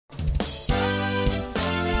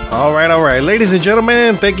All right. Ladies and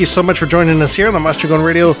gentlemen, thank you so much for joining us here on the Master Gun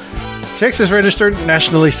Radio, Texas registered,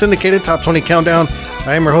 nationally syndicated Top 20 Countdown.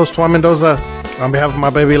 I am your host, Juan Mendoza. On behalf of my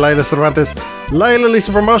baby, Laila Cervantes, Laila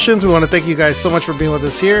Lisa Promotions, we want to thank you guys so much for being with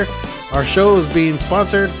us here. Our show is being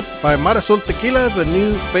sponsored by Marazul Tequila, the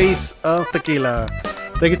new face of tequila.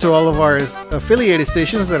 Thank you to all of our affiliated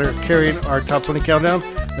stations that are carrying our Top 20 Countdown,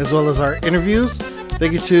 as well as our interviews.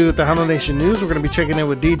 Thank you to Tejano Nation News. We're going to be checking in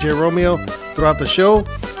with DJ Romeo throughout the show.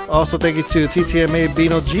 Also, thank you to TTMA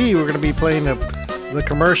Bino G. We're going to be playing the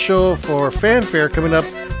commercial for Fanfare coming up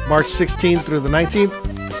March 16th through the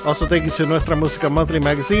 19th. Also, thank you to Nuestra Música Monthly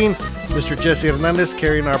Magazine, Mr. Jesse Hernandez,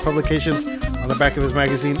 carrying our publications on the back of his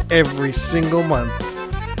magazine every single month.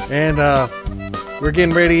 And we're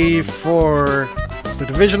getting ready for the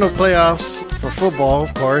divisional playoffs for football,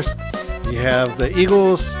 of course. You have the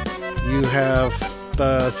Eagles, you have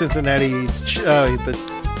the Cincinnati, the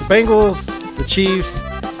Bengals, the Chiefs,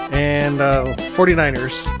 and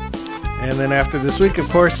 49ers. And then after this week, of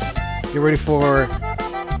course, get ready for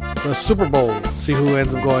the Super Bowl. See who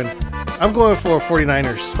ends up going. I'm going for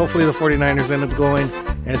 49ers. Hopefully the 49ers end up going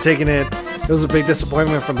and taking it. It was a big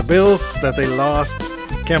disappointment from the Bills that they lost.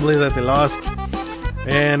 Can't believe that they lost.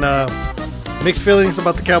 And mixed feelings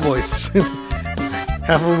about the Cowboys.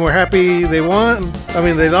 Half of them were happy they won.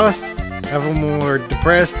 They lost. Half of them were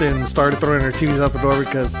depressed and started throwing their TVs out the door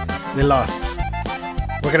because they lost.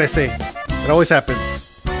 What can I say? It always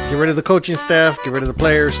happens. Get rid of the coaching staff, get rid of the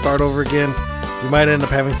players, start over again. You might end up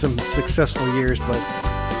having some successful years, but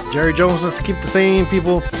Jerry Jones wants to keep the same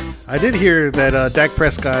people. I did hear that Dak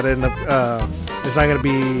Prescott is not going to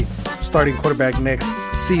be starting quarterback next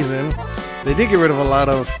season. They did get rid of a lot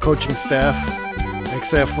of coaching staff,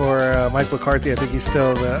 except for Mike McCarthy. I think he's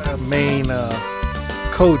still the main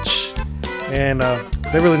coach, and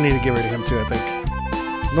they really need to get rid of him too, I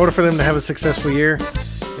think, in order for them to have a successful year.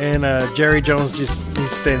 And Jerry Jones just needs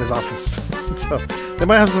to stay in his office. So they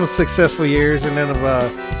might have some successful years and end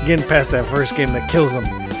up getting past that first game that kills them.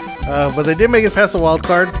 But they did make it past the wild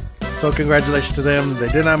card, so congratulations to them. They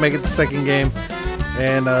did not make it the second game,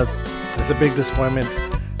 and it's a big disappointment.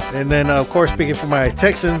 And then, of course, speaking for my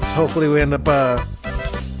Texans, hopefully we end up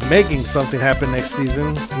making something happen next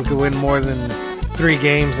season. We could win more than 3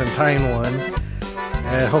 games and tying one.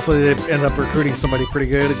 And hopefully they end up recruiting somebody pretty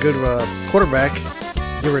good, a good quarterback.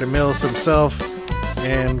 Get rid of Mills himself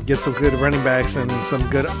and get some good running backs and some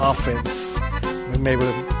good offense. And maybe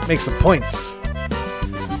make some points.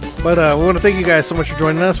 But we want to thank you guys so much for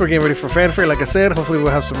joining us. We're getting ready for Fanfare, like I said. Hopefully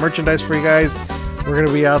we'll have some merchandise for you guys. We're going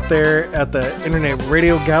to be out there at the Internet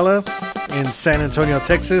Radio Gala in San Antonio,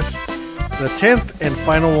 Texas. The 10th and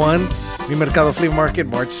final one. Mi Mercado Flea Market,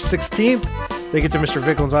 March 16th. Thank you to Mr.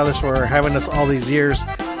 Vic Gonzalez for having us all these years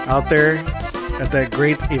out there at that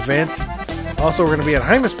great event. Also, we're going to be at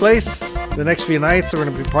Jaime's Place the next few nights. So we're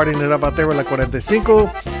going to be partying it up out there with La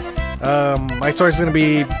 45. Mike Torres is going to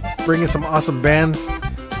be bringing some awesome bands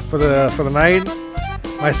for the night.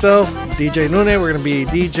 Myself, DJ Nune, we're going to be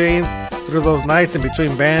DJing through those nights in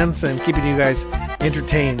between bands and keeping you guys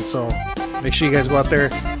entertained. So make sure you guys go out there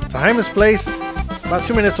to Jaime's Place, about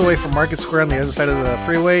 2 minutes away from Market Square on the other side of the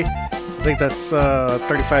freeway. I think that's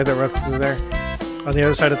 35 that runs through there. On the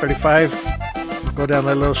other side of 35, go down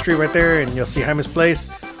that little street right there and you'll see Jaime's Place,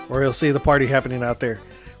 or you'll see the party happening out there.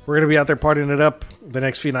 We're going to be out there partying it up the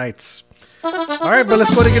next few nights. Alright, but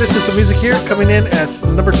let's go and get into some music here. Coming in at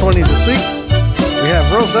number 20 this week, we have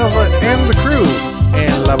Rosalva and the Crew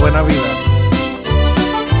and La Buena Vida.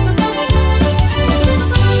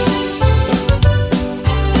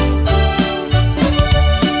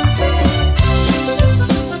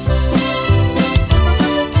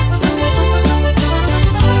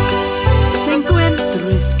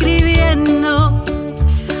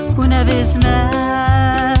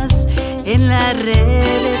 Más en la red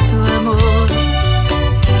de tu amor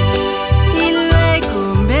y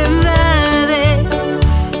luego me invade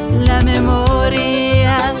la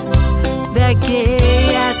memoria de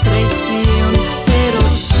aquella traición, pero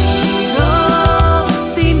sigo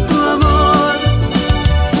sin tu amor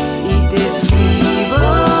y te escribo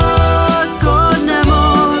con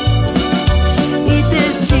amor y te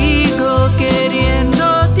sigo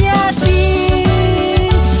queriéndote a ti.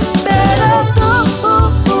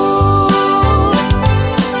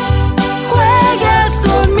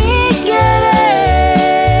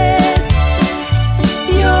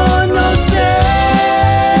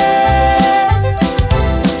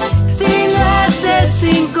 Sin la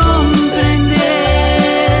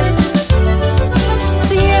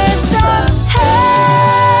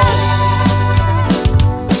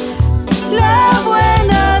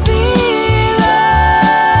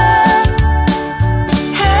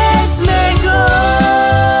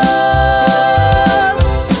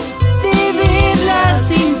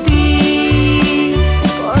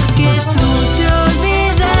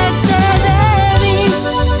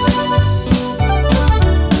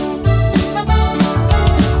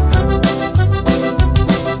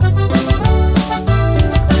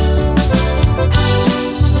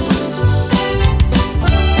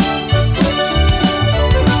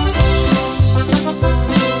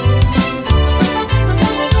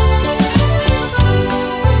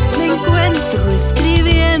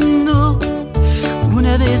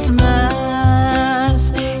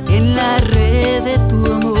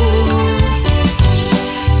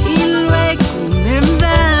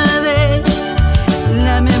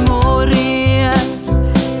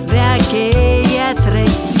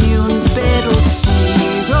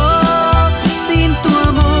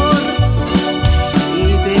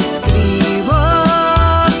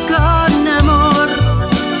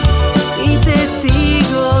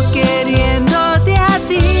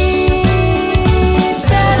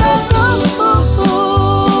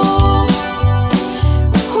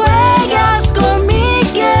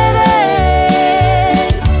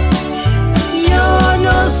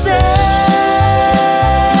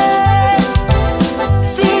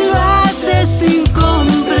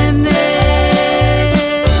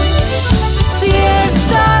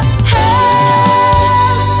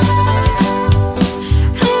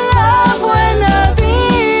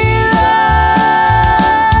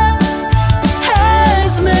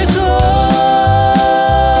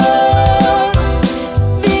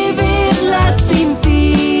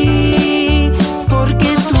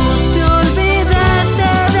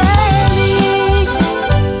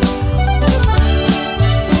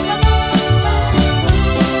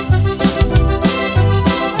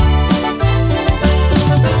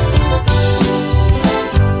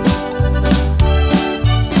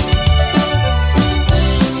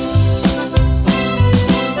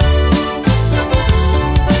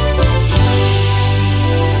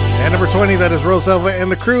 20, that is Roselva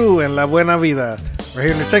and the Crew and La Buena Vida. We're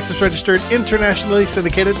here in the Texas Registered Internationally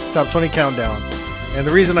Syndicated Top 20 Countdown. And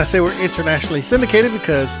the reason I say we're internationally syndicated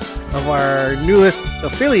because of our newest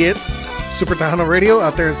affiliate, Super Tejano Radio,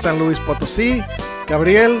 out there in San Luis Potosí.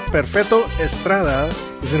 Gabriel Perfecto Estrada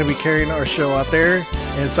is going to be carrying our show out there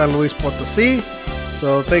in San Luis Potosí.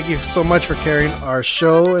 So thank you so much for carrying our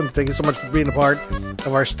show, and thank you so much for being a part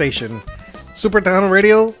of our station. Super Tejano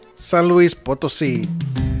Radio, San Luis Potosí.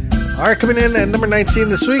 All right, coming in at number 19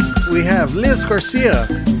 this week, we have Liz Garcia,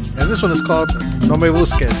 and this one is called No Me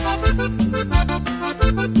Busques.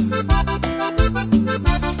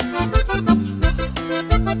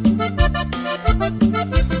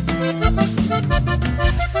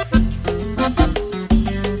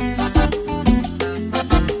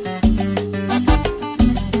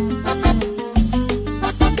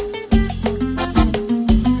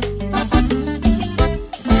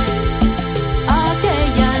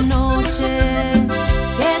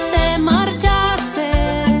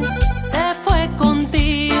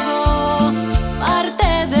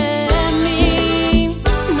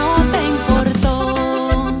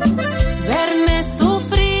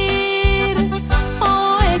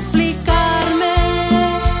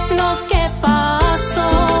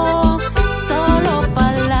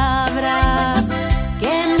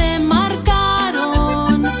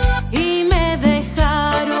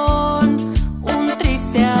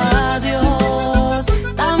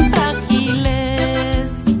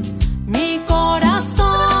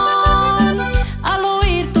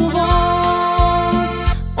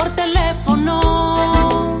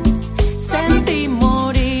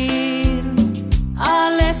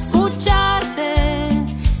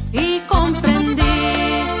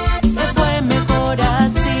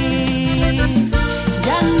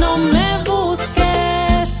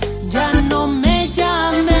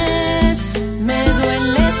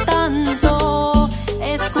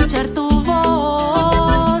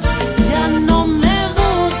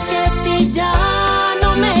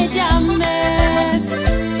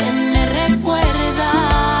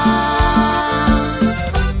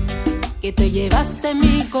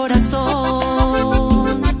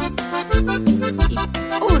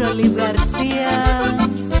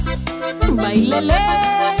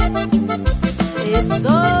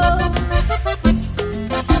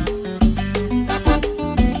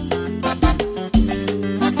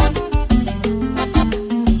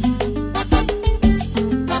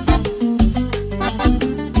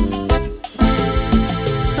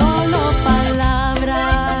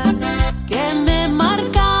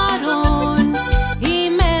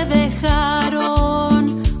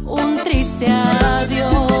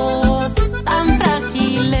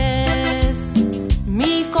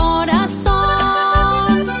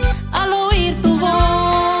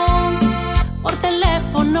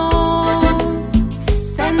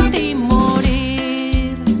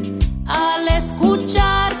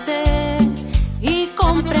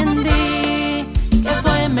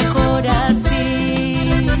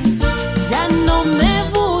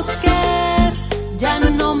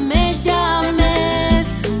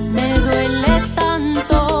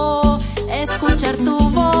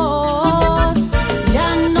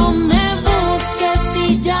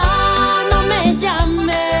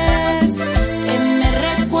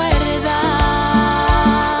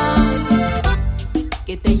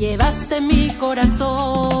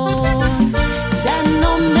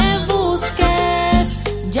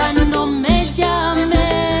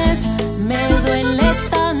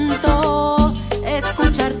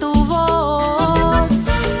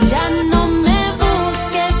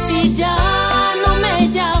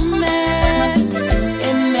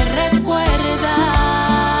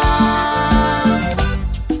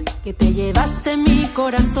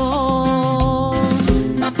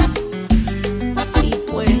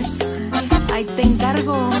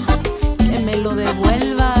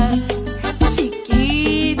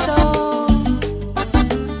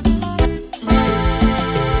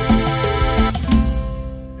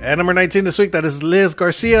 At number 19 this week, that is Liz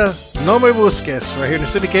Garcia, No Me Busques, right here in the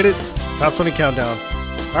syndicated Top 20 Countdown.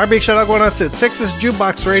 Our big shout out going out to Texas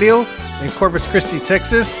Jukebox Radio in Corpus Christi,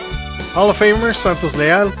 Texas. Hall of Famer Santos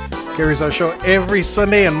Leal carries our show every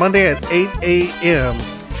Sunday and Monday at 8 a.m.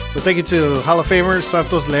 So thank you to Hall of Famer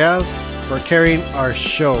Santos Leal for carrying our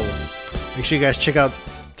show. Make sure you guys check out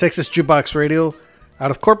Texas Jukebox Radio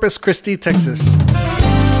out of Corpus Christi, Texas.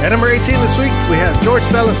 At number 18 this week, we have George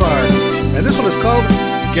Salazar, and this one is called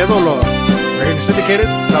Que Dolor, right here in the syndicated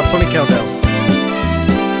Top 20 Countdown.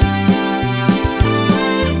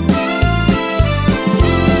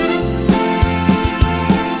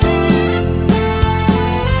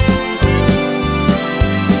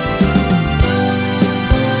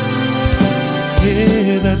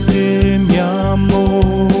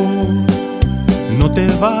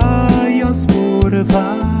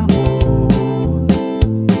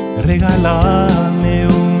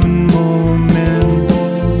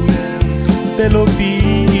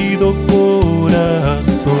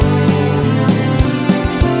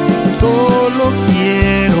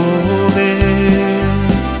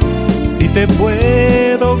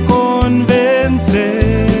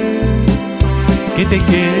 te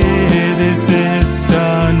quedes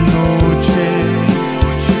esta noche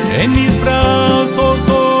en mis brazos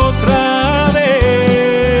otra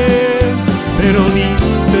vez, pero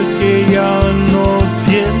dices que ya no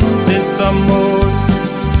sientes amor,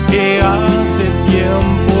 que hace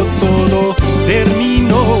tiempo todo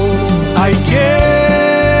terminó. Ay,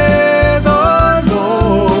 qué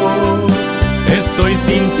dolor estoy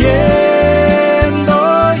sintiendo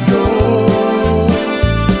yo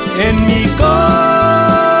en mi corazón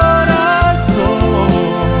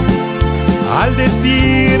al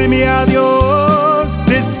decirme adiós,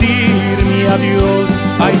 decirme adiós.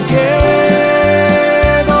 Ay, qué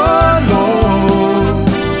dolor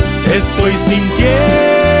estoy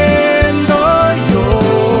sintiendo yo,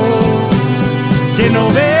 que no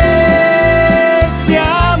ves mi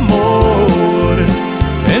amor,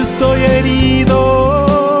 estoy herido,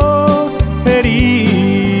 herido.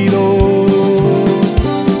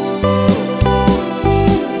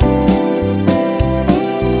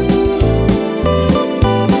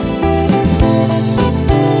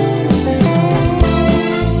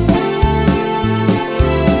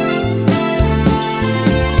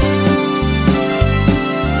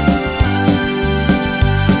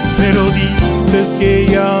 Pero dices que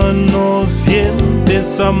ya no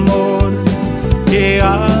sientes amor, que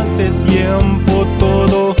hace tiempo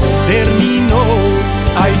todo terminó.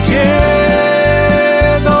 Ay, qué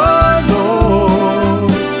dolor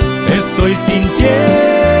estoy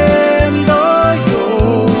sintiendo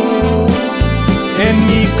yo en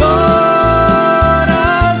mi corazón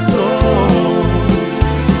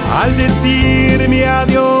al decirme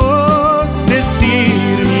adiós,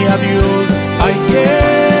 decirme adiós. Ay, qué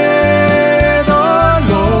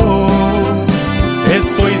dolor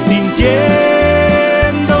estoy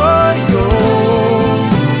sintiendo yo,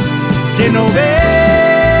 que no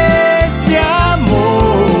ves mi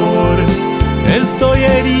amor, estoy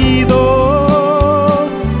herido,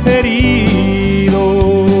 herido.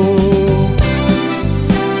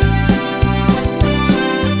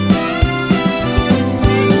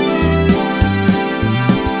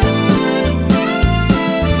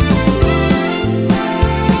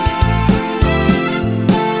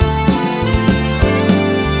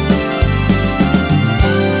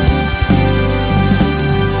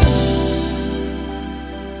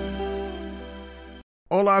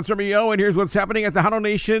 Hola, it's Romeo, and here's what's happening at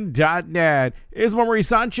TejanoNation.net. Isabel Marie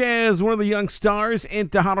Sanchez, one of the young stars in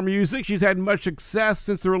Tejano music. She's had much success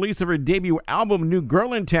since the release of her debut album, New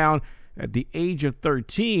Girl in Town, at the age of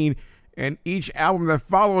 13. And each album that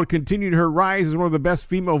followed continued her rise as one of the best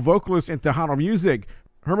female vocalists in Tejano music.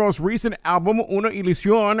 Her most recent album, Una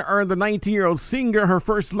Ilusión, earned the 19-year-old singer her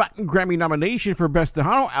first Latin Grammy nomination for Best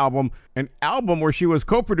Tejano Album, an album where she was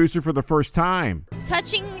co-producer for the first time.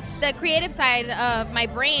 Touching the creative side of my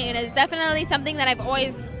brain is definitely something that I've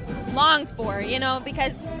always longed for, you know,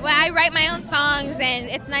 because I write my own songs, and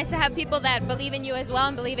it's nice to have people that believe in you as well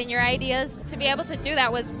and believe in your ideas. To be able to do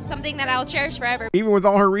that was something that I'll cherish forever. Even with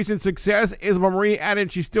all her recent success, Isabel Marie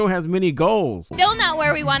added she still has many goals. Still not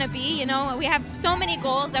where we want to be, you know. We have so many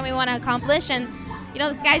goals that we want to accomplish, and you know,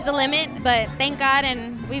 the sky's the limit, but thank God,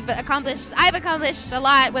 and I've accomplished a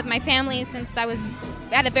lot with my family since I was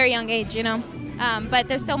at a very young age, you know. But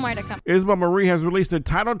there's still more to come. Isabel Marie has released a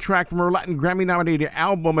title track from her Latin Grammy-nominated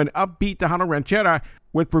album, an upbeat Tejano ranchera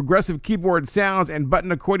with progressive keyboard sounds and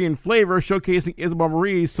button accordion flavor, showcasing Isabel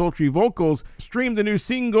Marie's sultry vocals. Stream the new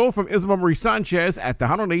single from Isabel Marie Sanchez at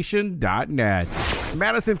TejanoNation.net.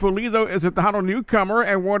 Madison Pulido is a Tejano newcomer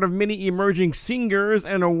and one of many emerging singers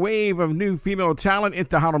and a wave of new female talent in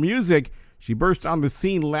Tejano music. She burst on the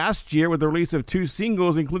scene last year with the release of 2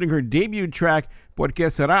 singles, including her debut track, Por Qué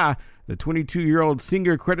Será. The 22-year-old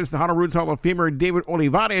singer credits Tejano Roots Hall of Famer David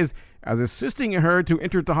Olivares as assisting her to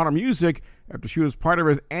enter Tejano music after she was part of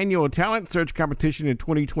his annual talent search competition in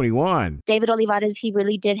 2021. David Olivares, he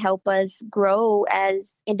really did help us grow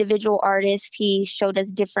as individual artists. He showed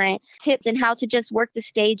us different tips and how to just work the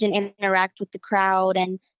stage and interact with the crowd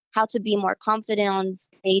and how to be more confident on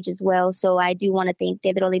stage as well. So I do want to thank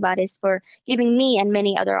David Olivares for giving me and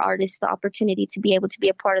many other artists the opportunity to be able to be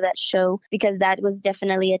a part of that show, because that was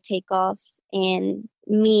definitely a takeoff and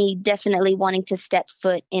me definitely wanting to step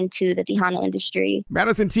foot into the Tejano industry.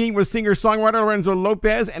 Madison teamed with singer-songwriter Lorenzo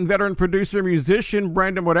Lopez and veteran producer-musician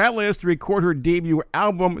Brandon Morales to record her debut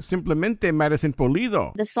album, Simplemente Madison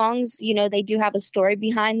Pulido. The songs, you know, they do have a story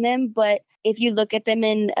behind them, but if you look at them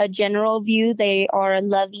in a general view, they are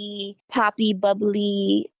lovey, poppy,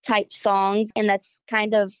 bubbly type songs, and that's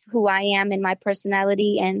kind of who I am and my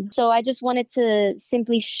personality. And so I just wanted to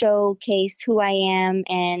simply showcase who I am,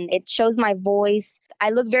 and it shows my voice. I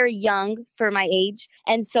look very young for my age,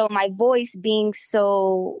 and so my voice being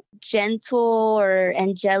so gentle or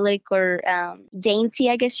angelic or dainty,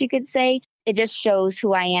 I guess you could say, it just shows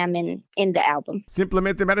who I am in the album.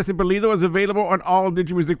 Simplemente Madison Pulido is available on all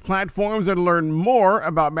digital music platforms, and learn more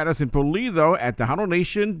about Madison Pulido at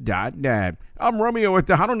TejanoNation.net. I'm Romeo at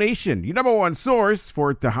Tejano Nation, your number one source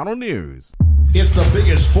for Tejano News. It's the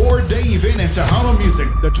biggest 4-day event in Tejano music.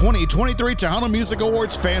 The 2023 Tejano Music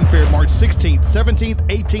Awards Fanfare, March 16th, 17th,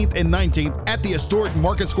 18th, and 19th at the historic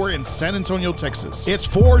Market Square in San Antonio, Texas. It's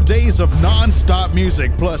 4 days of non-stop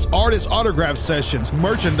music, plus artist autograph sessions,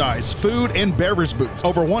 merchandise, food, and beverage booths.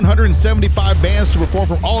 Over 175 bands to perform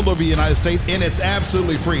from all over the United States, and it's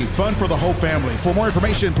absolutely free. Fun for the whole family. For more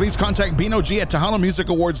information, please contact Bino G at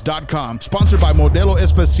TejanoMusicAwards.com. Sponsored by Modelo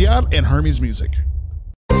Especial and Hermes Music.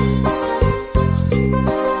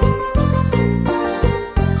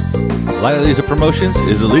 Lila Lisa Promotions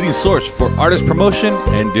is the leading source for artist promotion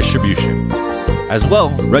and distribution. As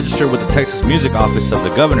well, register with the Texas Music Office of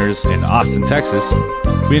the Governors in Austin, Texas.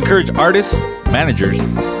 We encourage artists, managers,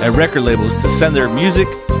 and record labels to send their music,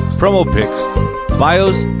 promo pics,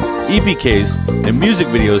 bios, EPKs, and music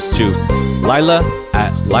videos to Lila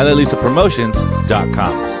at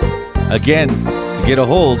LilaLisaPromotions.com. Again, to get a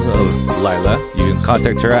hold of Lila, you can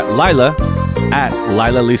contact her at Lila at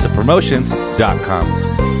LilaLisaPromotions.com.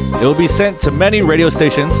 It will be sent to many radio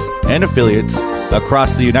stations and affiliates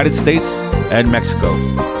across the United States and Mexico.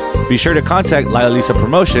 Be sure to contact Lila Lisa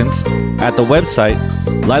Promotions at the website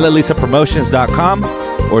LilaLisaPromotions.com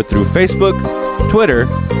or through Facebook, Twitter,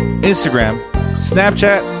 Instagram,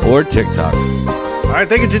 Snapchat, or TikTok. All right,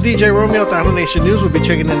 thank you to DJ Romeo at Tejano Nation News. We'll be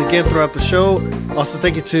checking in again throughout the show. Also,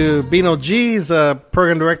 thank you to Bino G, he's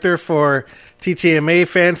program director for TTMA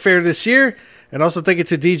Fanfare this year. And also thank you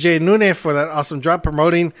to DJ Nune for that awesome drop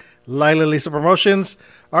promoting Lila Lisa Promotions.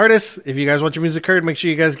 Artists, if you guys want your music heard, make sure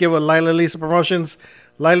you guys get with Lila Lisa Promotions.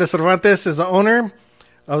 Lila Cervantes is the owner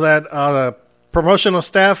of that promotional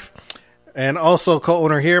staff and also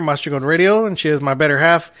co-owner here, Master Gun Radio, and she is my better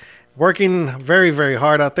half, working very, very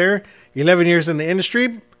hard out there. 11 years in the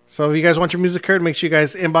industry. So if you guys want your music heard, make sure you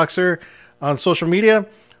guys inbox her on social media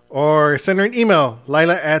or send her an email,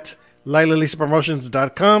 Lila at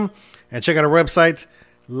LilaLisaPromotions.com, and check out our website,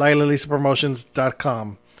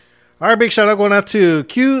 LilaLisaPromotions.com. All right, big shout out going out to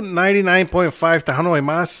Q99.5 Tejano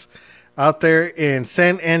Mas out there in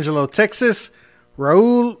San Angelo, Texas.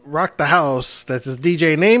 Raul Rock the House, that's his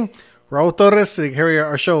DJ name. Raul Torres, they carry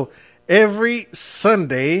our show every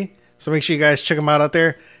Sunday. So make sure you guys check him out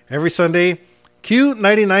there every Sunday.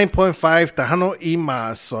 Q99.5 Tejano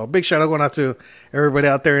Mas. So big shout out going out to everybody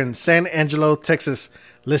out there in San Angelo, Texas,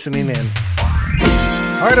 listening in.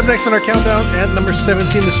 All right, up next on our countdown at number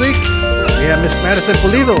 17 this week, we have Miss Madison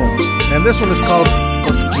Pulido, and this one is called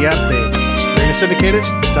Cosquillate. We're going to syndicate it,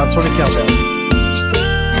 Top 20 Countdown.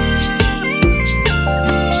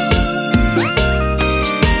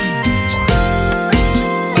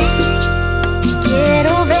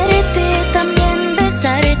 Quiero verte, también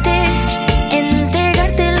besarte,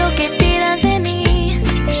 entregarte lo que pidas de mí.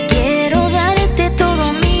 Quiero darte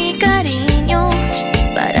todo mi cariño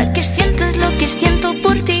para que sientas lo que siento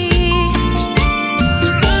por ti.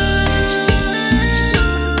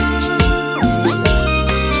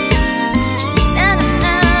 Na, na,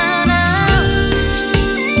 na, na.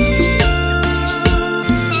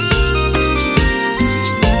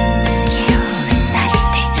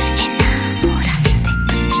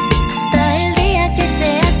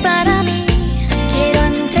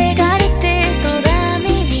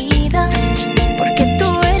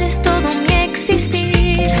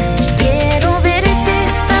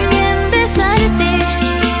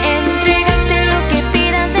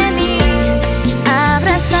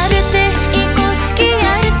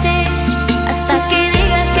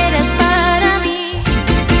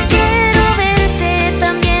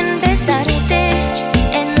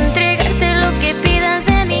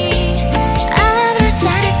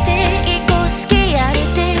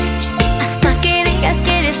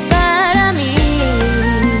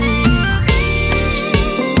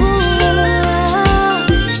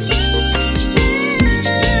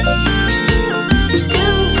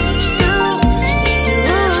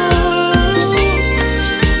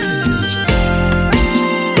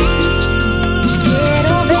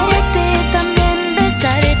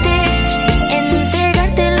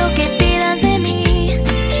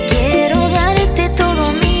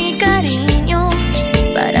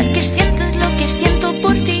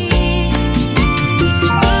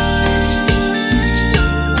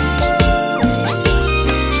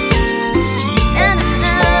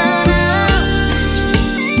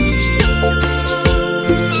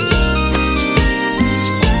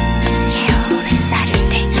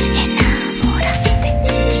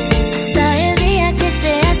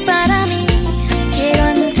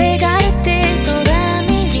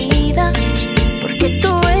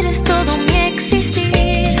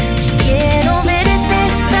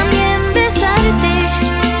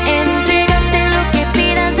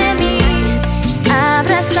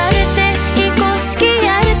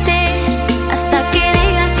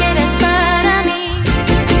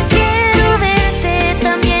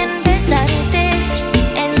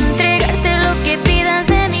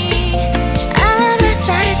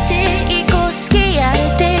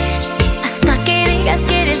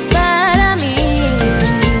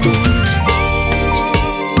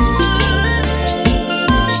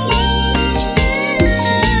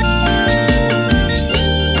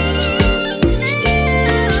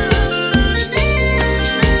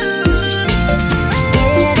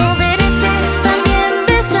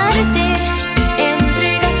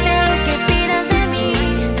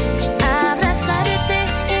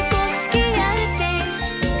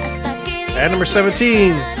 At number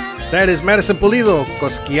 17, that is Madison Pulido,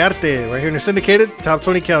 Cosquiarte, right here in your syndicated Top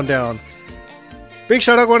 20 Countdown. Big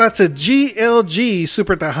shout out going out to GLG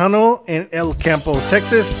Super Tejano in El Campo,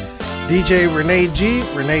 Texas. DJ Renee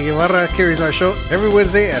Guevara carries our show every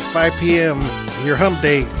Wednesday at 5 p.m. Your hump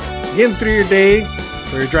day. Getting through your day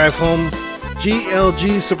for your drive home.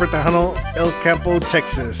 GLG Super Tejano, El Campo,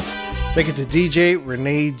 Texas. Thank you to DJ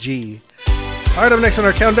Renee G. All right, up next on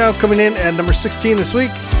our countdown, coming in at number 16 this week,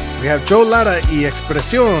 we have Joe Lara y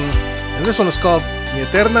Expresión, and this one is called Mi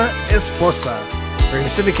Eterna Esposa. We're going to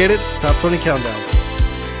syndicate it, Top 20 Countdown.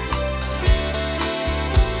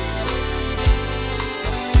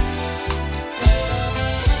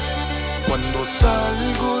 Cuando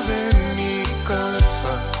salgo de mi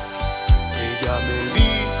casa, ella me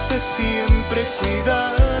dice siempre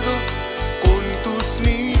cuidado con tus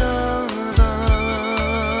miradas.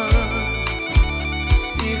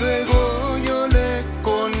 Y luego yo le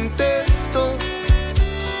contesto,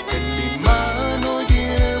 en mi mano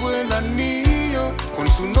llevo el anillo con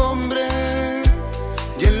su nombre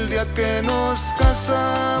y el día que nos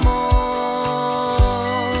casamos.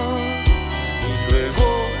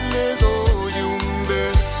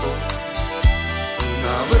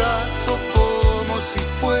 Abrazo como si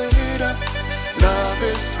fuera la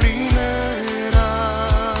vez primera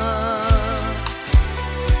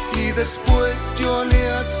y después yo le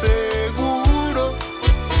aseguro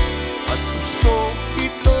a sus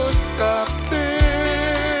ojitos café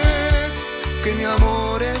que mi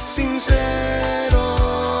amor es sincero.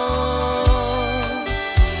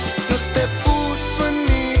 Dios te puso en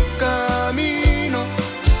mi camino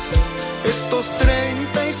estos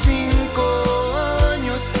 35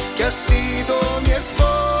 que has sido mi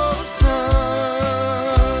esposa.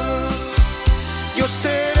 Yo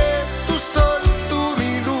seré tu sol, tú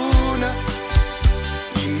mi luna,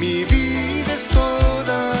 y mi vida es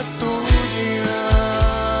toda tuya,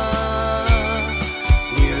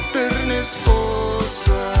 mi eterna esposa.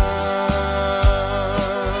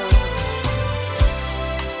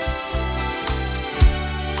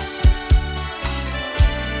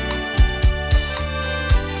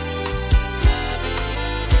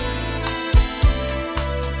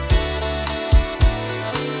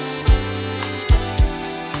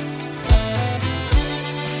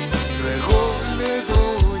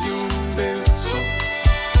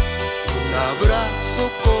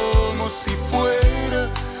 Como si fuera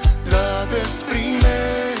la vez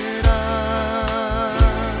primera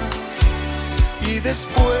y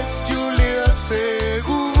después yo le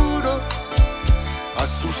aseguro a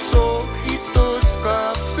sus ojitos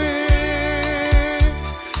café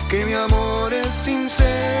que mi amor es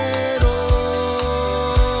sincero.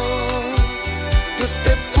 Dios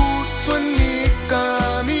te puso en mi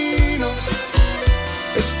camino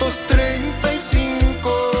estos 35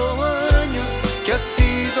 que has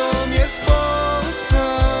sido mi esposa.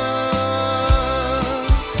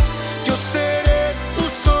 Yo seré tu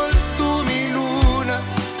sol, tú mi luna,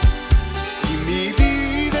 y mi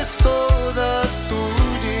vida es toda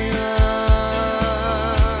tuya,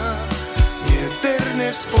 mi eterna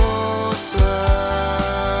esposa.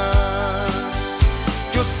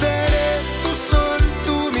 Yo seré tu sol,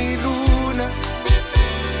 tú mi luna,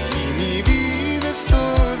 y mi vida es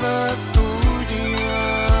toda tuya,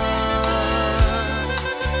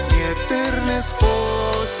 eterna esposa.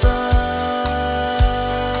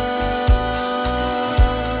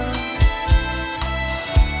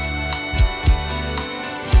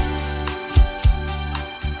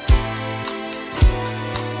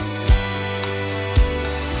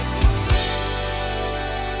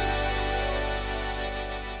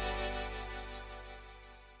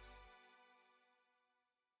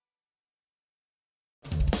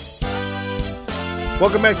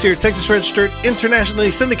 Welcome back to your Texas Registered Internationally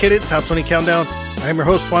Syndicated Top 20 Countdown. I am your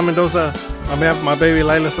host, Juan Mendoza. On behalf of my baby,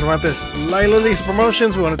 Laila Cervantes, Laila Lisa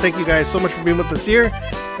Promotions, we want to thank you guys so much for being with us here.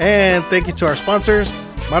 And thank you to our sponsors,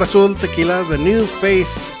 Mar Azul Tequila, the new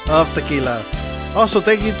face of tequila. Also,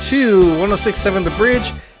 thank you to 106.7 The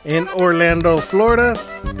Bridge in Orlando, Florida.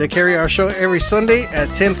 They carry our show every Sunday at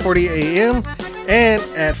 10:40 a.m. and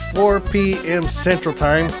at 4 p.m. Central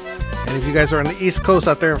Time. And if you guys are on the East Coast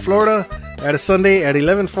out there in Florida, that is Sunday at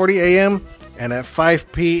 11:40 a.m. and at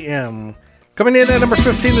 5 p.m. Coming in at number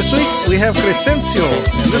 15 this week, we have Crescencio,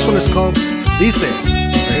 and this one is called Dice.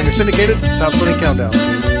 Right in the syndicated Top 20 Countdown.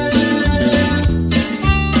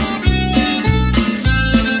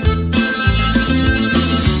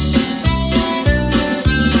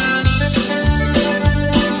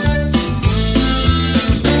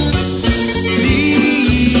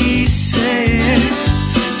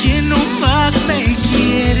 Me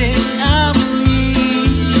quiere a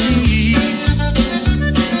mí.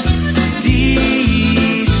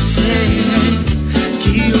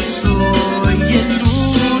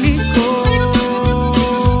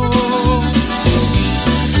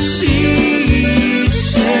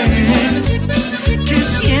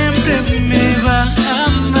 me va a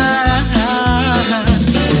amar.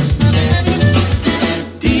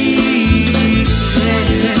 Dice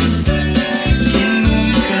que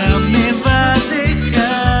nunca me va a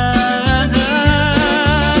dejar,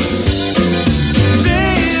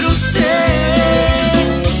 pero sé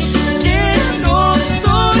que no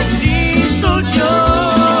estoy listo yo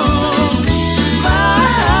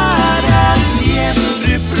para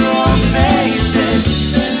siempre prometer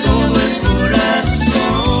todo el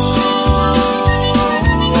corazón.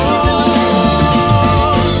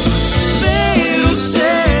 Pero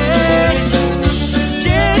sé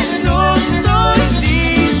que no estoy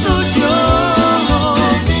listo yo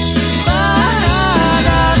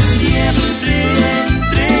para siempre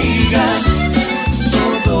entregar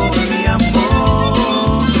todo mi amor.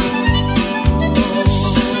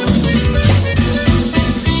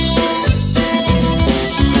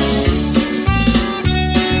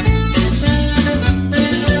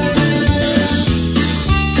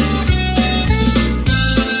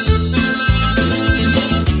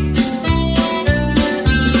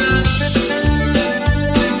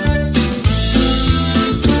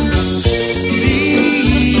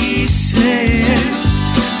 Dice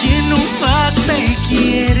que no más me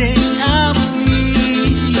quiere a mí.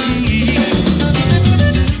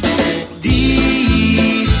 Dice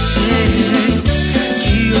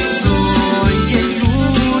que yo soy el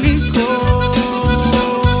único.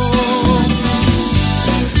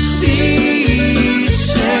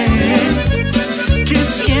 Dice que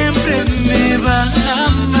siempre me va a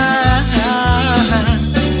amar.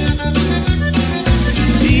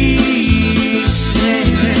 Dice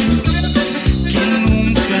que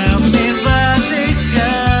nunca me va a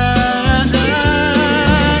dejar,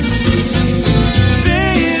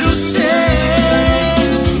 pero sé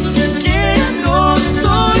que no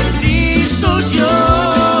estoy listo yo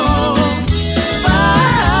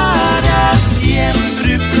para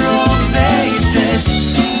siempre prometer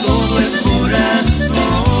todo el corazón.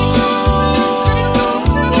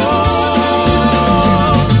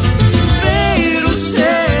 Pero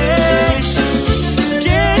sé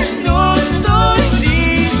que no estoy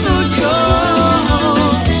listo yo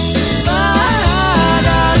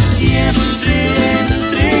para siempre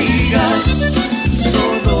entregar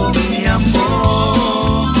todo mi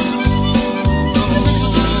amor.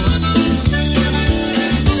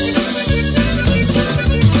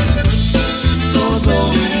 Todo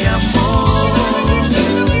mi amor.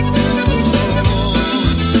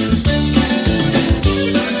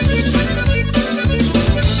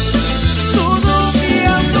 Todo mi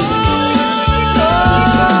amor.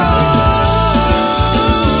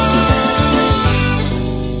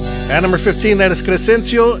 At number 15, that is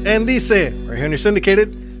Crescencio and Dice, right here in your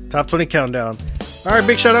syndicated Top 20 Countdown. All right,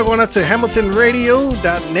 big shout out going out to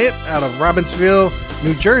HamiltonRadio.net out of Robbinsville,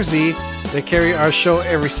 New Jersey. They carry our show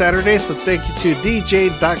every Saturday, so thank you to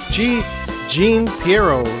DJ Doc G, Gene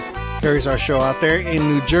Piero, carries our show out there in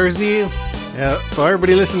New Jersey. So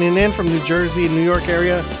everybody listening in from New Jersey, New York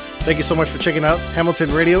area, thank you so much for checking out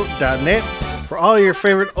HamiltonRadio.net for all your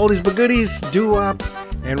favorite oldies but goodies, doo-wop,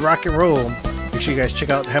 and rock and roll. Make sure you guys check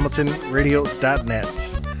out HamiltonRadio.net.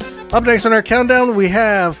 Up next on our countdown, we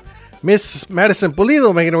have Miss Madison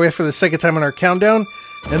Pulido making her way for the second time on our countdown.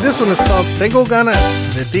 And this one is called Tengo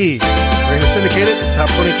Ganas de Ti. Right here, syndicated Top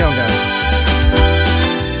 20 Countdown.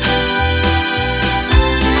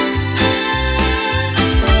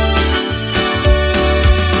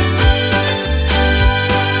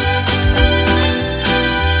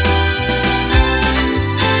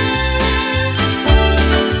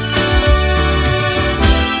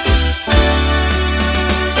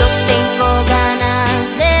 Yo tengo ganas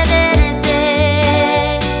de verte,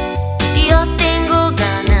 yo tengo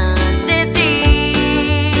ganas de ti.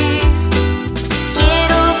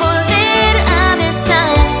 Quiero volver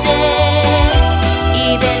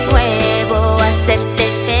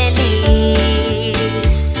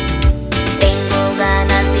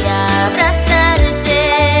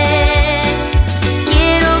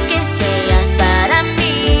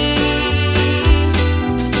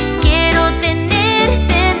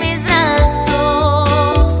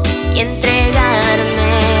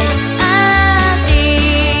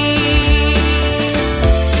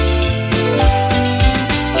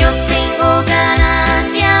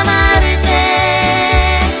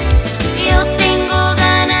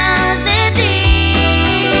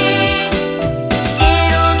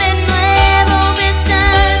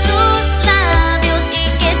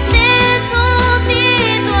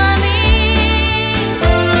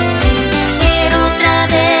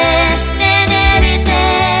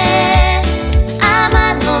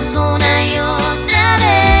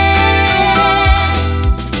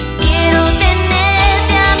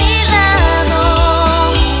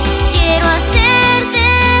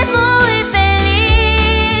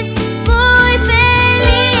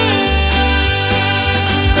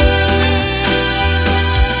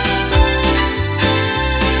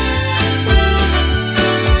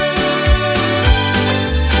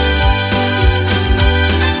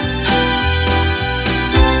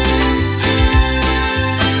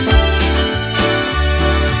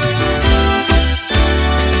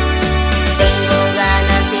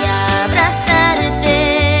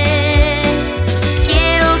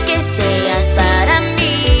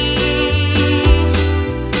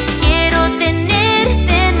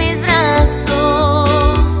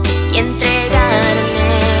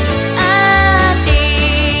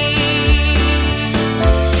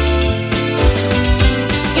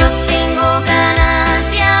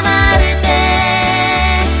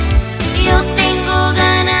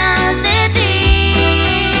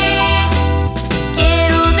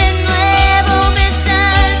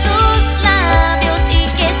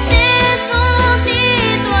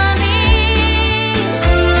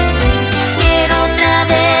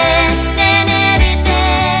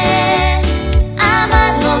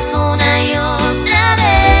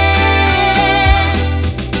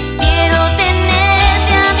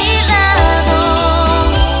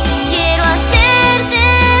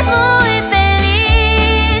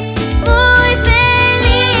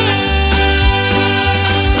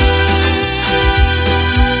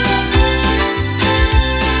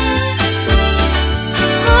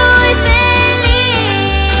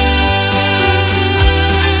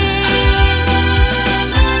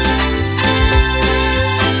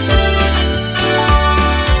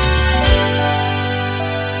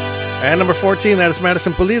At number 14, that is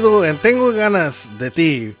Madison Pulido and Tengo Ganas de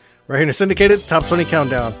Ti. Right here in the syndicated Top 20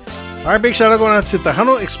 Countdown. All right, big shout out going out to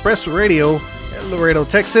Tejano Express Radio in Laredo,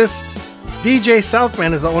 Texas. DJ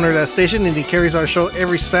Southman is the owner of that station, and he carries our show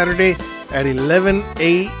every Saturday at 11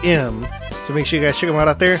 a.m. So make sure you guys check him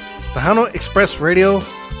out there. Tejano Express Radio,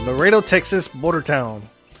 Laredo, Texas, border town.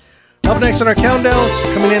 Up next on our countdown,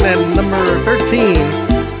 coming in at number 13,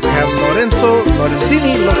 we have Lorenzo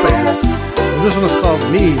Lorenzini Lopez. And this one is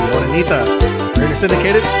called Mi Morenita. We're in the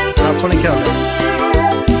syndicated Top 20 Countdown.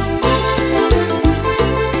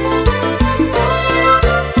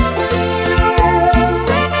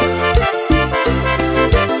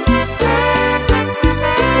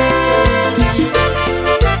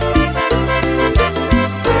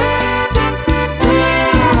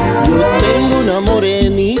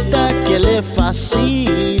 Morenita que le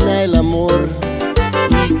fascina el amor,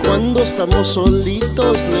 y cuando estamos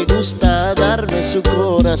solitos le gusta darme su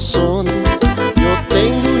corazón. Yo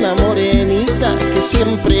tengo una morenita que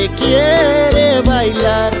siempre quiere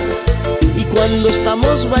bailar, y cuando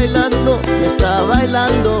estamos bailando me está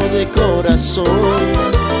bailando de corazón,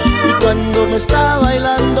 y cuando me está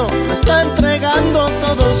bailando me está entregando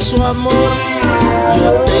todo su amor.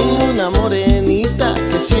 Yo tengo una morenita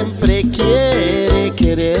que siempre quiere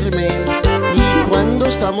quererme, y cuando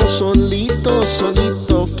estamos solitos,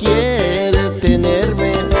 solito quiere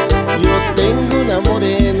tenerme. Yo tengo una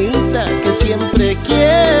morenita que siempre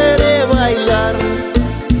quiere bailar,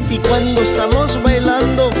 y cuando estamos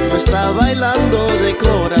bailando, me está bailando de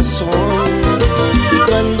corazón, y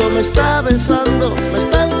cuando me está besando, me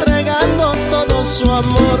está entregando todo su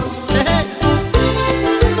amor.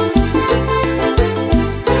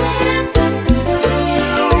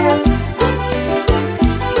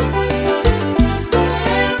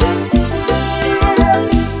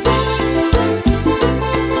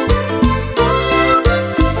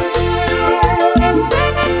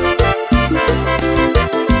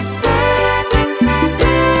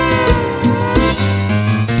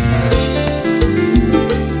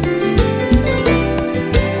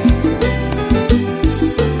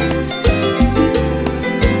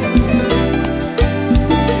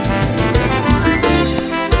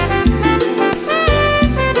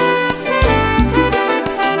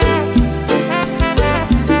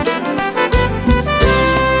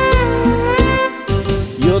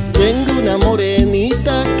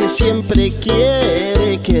 Siempre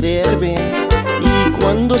quiere quererme, y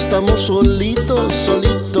cuando estamos solitos,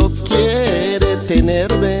 solito quiere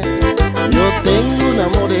tenerme. Yo tengo una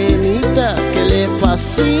morenita que le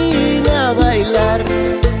fascina bailar,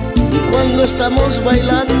 y cuando estamos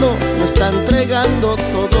bailando me está entregando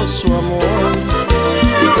todo su amor,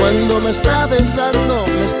 y cuando me está besando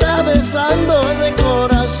de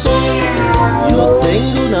corazón. Yo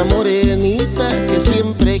tengo una morenita que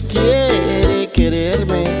siempre quiere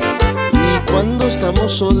quererme, y cuando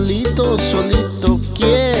estamos solitos, solito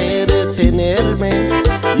quiere tenerme.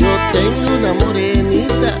 Yo tengo una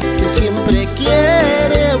morenita que siempre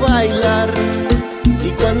quiere bailar, y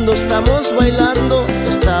cuando estamos bailando,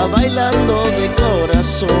 está bailando de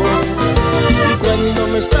corazón, y cuando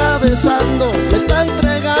me está besando, me está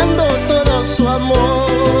entregando todo su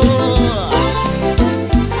amor.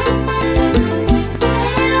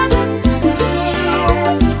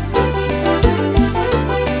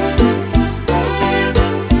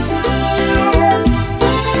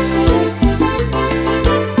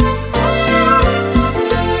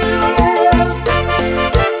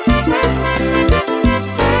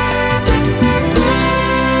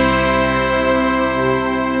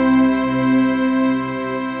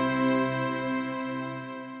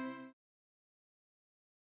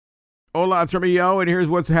 Hola, it's Romeo, and here's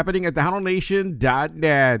what's happening at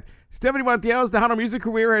TejanoNation.net. Stephanie Montiel's Tejano music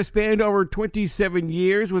career has spanned over 27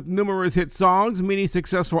 years with numerous hit songs, many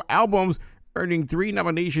successful albums, earning 3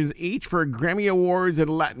 nominations each for Grammy Awards and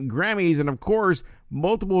Latin Grammys, and of course,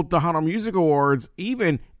 multiple Tejano Music Awards,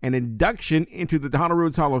 even an induction into the Tejano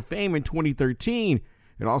Roots Hall of Fame in 2013.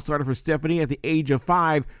 It all started for Stephanie at the age of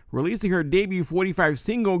 5, releasing her debut 45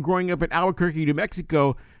 single growing up in Albuquerque, New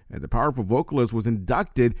Mexico, and the powerful vocalist was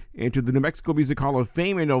inducted into the New Mexico Music Hall of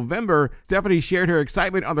Fame in November. Stephanie shared her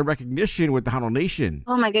excitement on the recognition with Tejano Nation.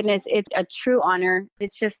 Oh my goodness, it's a true honor.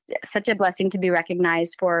 It's just such a blessing to be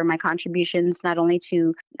recognized for my contributions, not only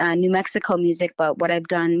to New Mexico music, but what I've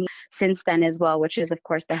done since then as well, which is, of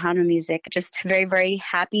course, Tejano music. Just very, very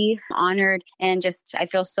happy, honored, and just I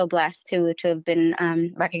feel so blessed to have been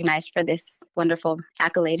recognized for this wonderful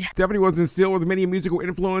accolade. Stephanie was instilled with many musical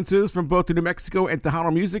influences from both the New Mexico and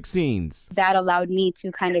Tejano music scenes. That allowed me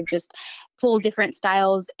to kind of just pull different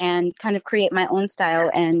styles and kind of create my own style.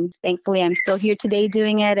 And thankfully, I'm still here today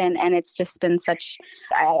doing it. And it's just been such,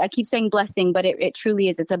 I keep saying blessing, but it truly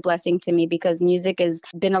is. It's a blessing to me because music has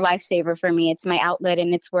been a lifesaver for me. It's my outlet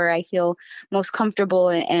and it's where I feel most comfortable.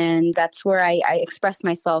 And that's where I express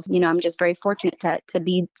myself. You know, I'm just very fortunate to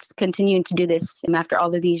be continuing to do this after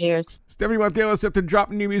all of these years. Stephanie Mateo is set to drop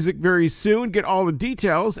new music very soon. Get all the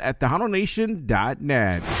details at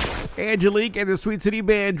TejanoNation.net. Angelique and the Sweet City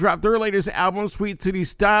Band dropped their latest album, Sweet City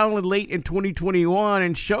Style, late in 2021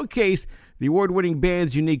 and showcased the award-winning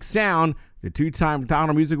band's unique sound. The two-time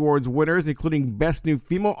Tejano Music Awards winners, including Best New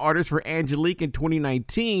Female Artist for Angelique in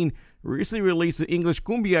 2019, recently released the English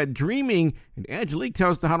cumbia Dreaming, and Angelique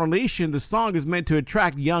tells Tejano Nation the song is meant to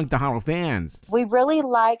attract young Tejano fans. We really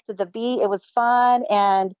liked the beat. It was fun,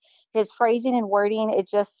 and his phrasing and wording,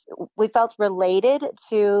 we felt related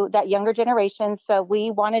to that younger generation. So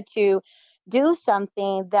we wanted to do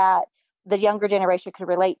something that the younger generation could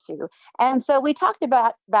relate to. And so we talked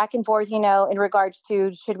about back and forth, in regards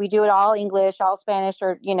to, should we do it all English, all Spanish,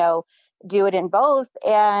 or, do it in both.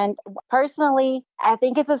 And personally, I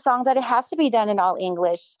think it's a song that it has to be done in all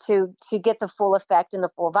English to get the full effect and the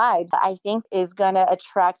full vibe. I think is going to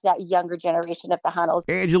attract that younger generation of Tejanos.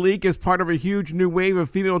 Angelique is part of a huge new wave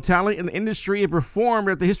of female talent in the industry and performed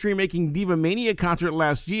at the history-making Diva Mania concert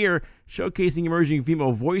last year, showcasing emerging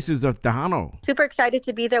female voices of Tejano. Super excited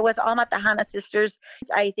to be there with all my Tejana sisters.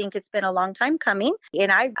 I think it's been a long time coming,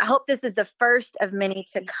 and I hope this is the first of many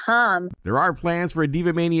to come. There are plans for a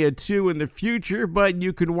Diva Mania 2 in the future, but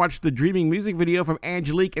you can watch the Dreaming music video from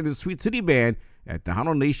Angelique and the Sweet City Band at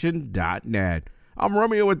TejanoNation.net. I'm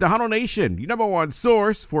Romeo with Tejano Nation, your number one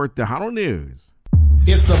source for Tejano news.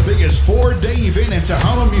 It's the biggest four-day event in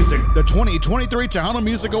Tejano music, the 2023 Tejano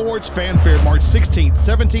Music Awards Fanfare, March 16th,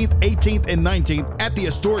 17th, 18th, and 19th at the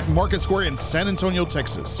historic Market Square in San Antonio,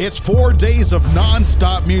 Texas. It's 4 days of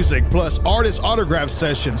non-stop music, plus artist autograph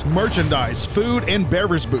sessions, merchandise, food, and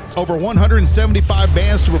beverage booths. Over 175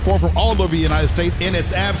 bands to perform from all over the United States, and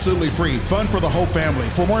it's absolutely free. Fun for the whole family.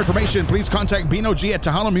 For more information, please contact Bino G at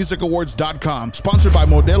TejanoMusicAwards.com. Sponsored by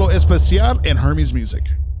Modelo Especial and Hermes Music.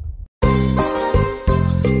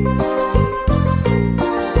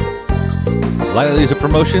 Lila Lisa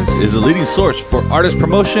Promotions is the leading source for artist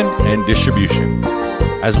promotion and distribution.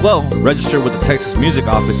 As well, register with the Texas Music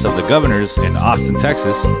Office of the Governors in Austin,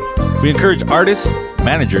 Texas. We encourage artists,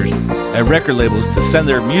 managers, and record labels to send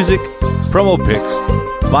their music, promo pics,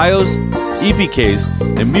 bios, EPKs,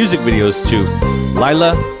 and music videos to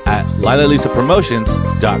Lila at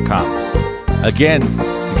LilaLisaPromotions.com. Again,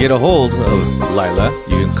 to get a hold of Lila,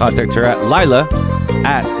 you can contact her at Lila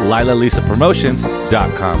at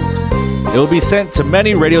LilaLisaPromotions.com. It will be sent to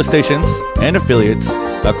many radio stations and affiliates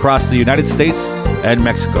across the United States and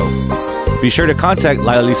Mexico. Be sure to contact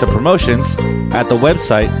Lila Lisa Promotions at the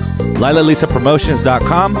website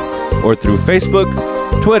LilaLisaPromotions.com or through Facebook,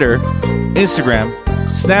 Twitter, Instagram,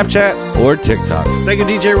 Snapchat, or TikTok. Thank you,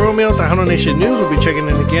 DJ Romeo. Tejano Nation News will be checking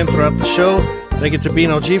in again throughout the show. Thank you to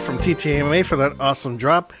Bino G from TTMA for that awesome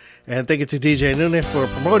drop. And thank you to DJ Nune for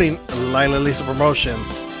promoting Lila Lisa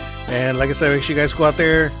Promotions. And like I said, make sure you guys go out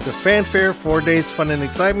there to Fanfare, 4 days, fun and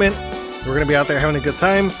excitement. We're going to be out there having a good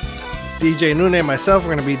time. DJ Nune and myself,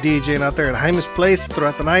 we're going to be DJing out there at Jaime's Place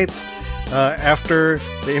throughout the night after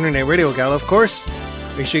the Internet Radio Gala, of course.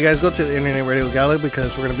 Make sure you guys go to the Internet Radio Gala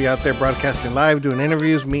because we're going to be out there broadcasting live, doing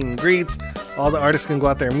interviews, meet and greets. All the artists can go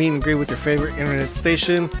out there and meet and greet with their favorite internet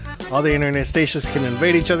station. All the internet stations can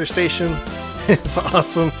invade each other's station. It's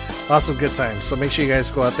awesome good time. So make sure you guys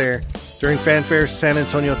go out there during Fanfare, San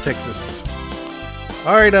Antonio, Texas.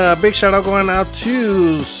 All right, big shout out going out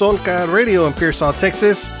to Solca Radio in Pearsall,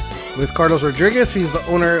 Texas with Carlos Rodriguez. He's the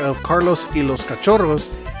owner of Carlos y Los Cachorros.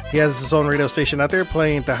 He has his own radio station out there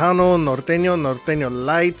playing Tejano, Norteño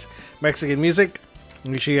Light, Mexican music.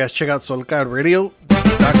 Make sure you guys check out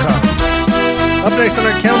solcaradio.com. Up next on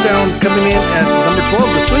our countdown, coming in at number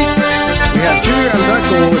 12 this week, we have Junior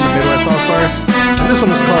Andaco in the Midwest All-Stars. And this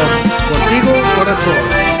one is called Contigo Corazón.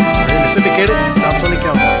 We're in the syndicated Top 20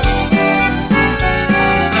 Countdown.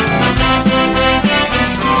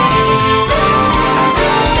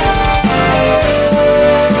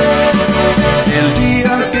 El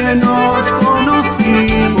día que nos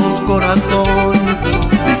conocimos, corazón,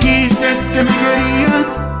 dijiste que me querías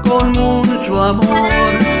con mucho amor.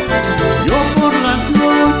 Yo por las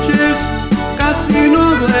noches casi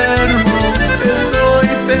no duermo, estoy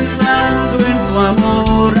pensando en tu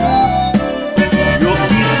amor. Yo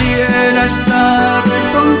quisiera estar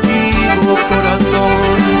contigo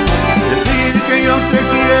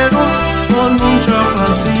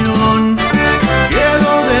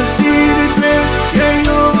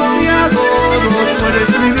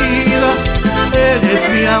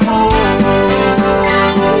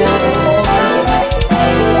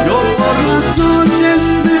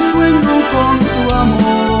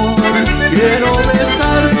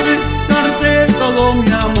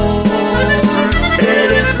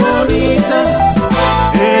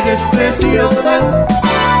preciosa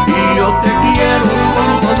y yo te quiero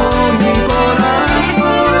con todo mi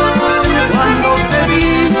corazón. Cuando te vi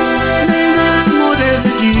me enamoré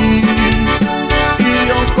de ti y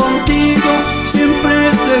yo contigo siempre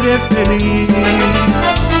seré feliz.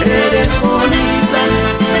 Eres bonita,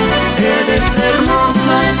 eres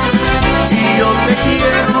hermosa y yo te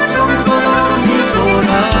quiero con todo mi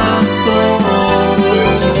corazón.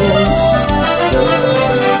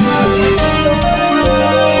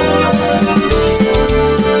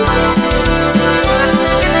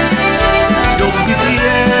 Yo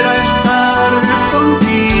quisiera estar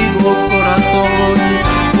contigo, corazón,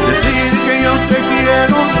 decir que yo te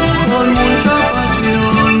quiero con mucha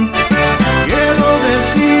pasión. Quiero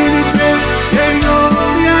decirte que yo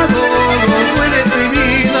te adoro, tú eres mi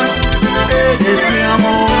vida, eres mi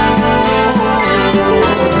amor.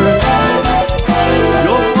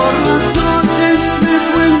 Yo por las noches me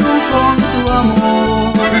sueño con tu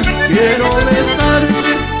amor. Quiero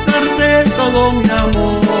besarte, darte todo mi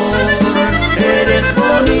amor. Eres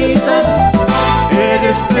bonita,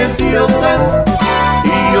 eres preciosa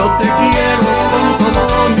y yo te quiero con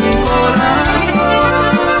todo mi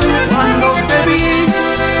corazón. Cuando te vi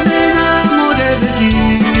me enamoré de ti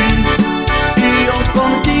y yo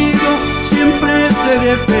contigo siempre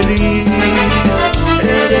seré feliz.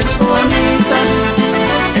 Eres bonita,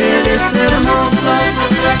 eres hermosa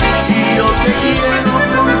y yo te quiero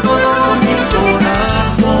con todo mi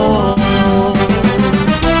corazón.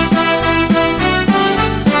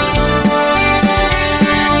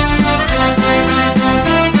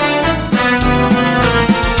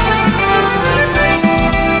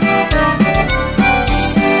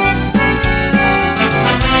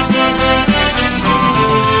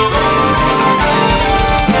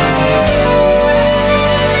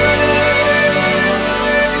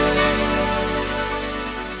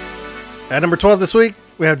 At number 12 this week,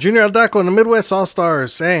 we have Junior Aldaco and the Midwest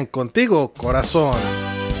All-Stars and Contigo Corazon.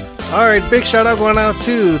 All right, big shout out going out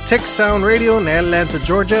to Tech Sound Radio in Atlanta,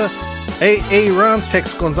 Georgia. A.A. Ron,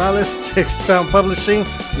 Tex Gonzalez, Tech Sound Publishing.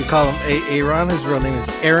 We call him A.A. Ron. His real name is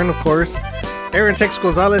Aaron, of course. Aaron Tex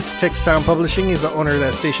Gonzalez, Tech Sound Publishing. He's the owner of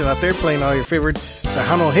that station out there, playing all your favorite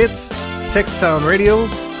Tejano hits, Tech Sound Radio.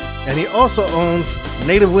 And he also owns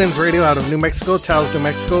Native Winds Radio out of New Mexico, Taos, New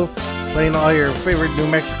Mexico, playing all your favorite New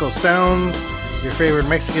Mexico sounds, your favorite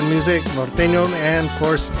Mexican music, norteño, and of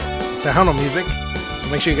course, Tejano music.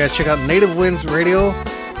 So make sure you guys check out Native Winds Radio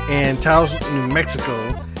in Taos, New Mexico.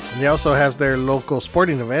 And they also have their local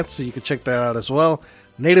sporting events, so you can check that out as well.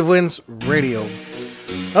 Native Winds Radio.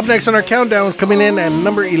 Up next on our countdown, coming in at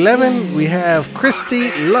number 11, we have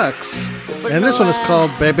Christy Lux. And this one is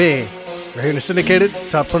called Bebe. We're here in the syndicated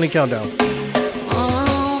Top 20 Countdown.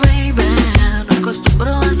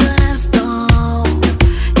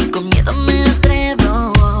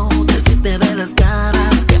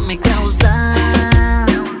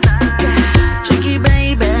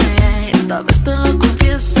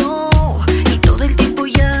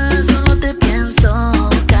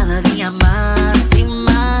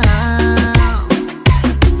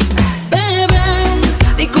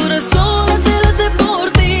 Mi corazón late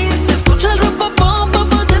por ti, se escucha el rum pum pum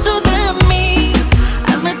pum dentro de mí.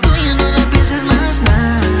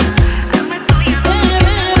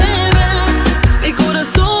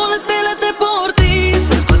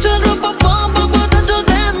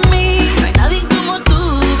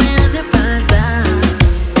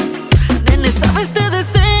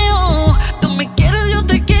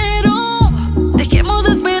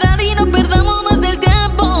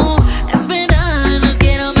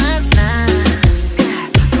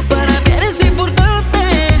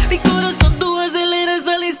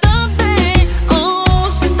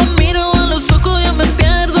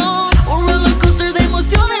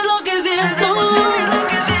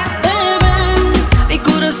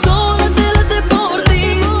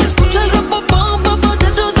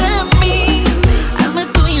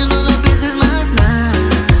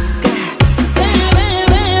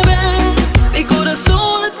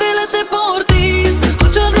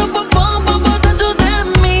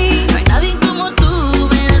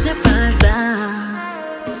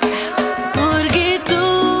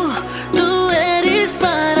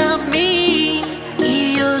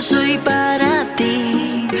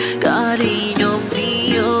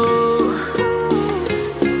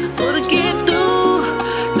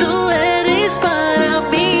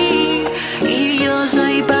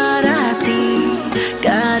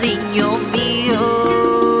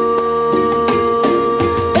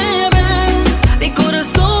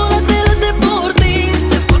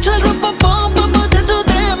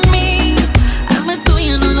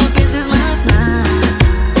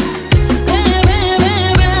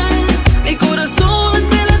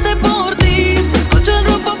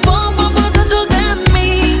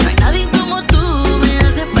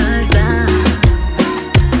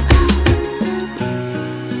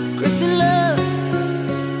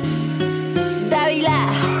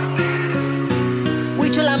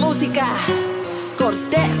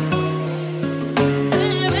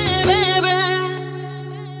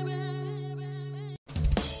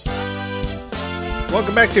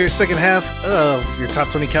 Welcome back to your second half of your Top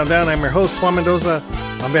 20 Countdown. I'm your host, Juan Mendoza.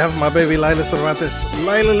 On behalf of my baby, Laila Cervantes,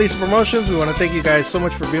 Laila Lisa Promotions, we want to thank you guys so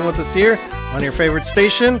much for being with us here on your favorite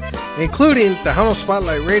station, including Tejano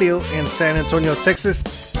Spotlight Radio in San Antonio, Texas.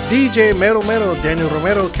 DJ Mero Mero, Daniel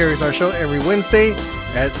Romero, carries our show every Wednesday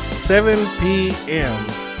at 7 p.m.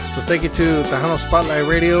 So thank you to Tejano Spotlight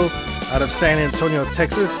Radio out of San Antonio,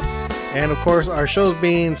 Texas. And of course, our show is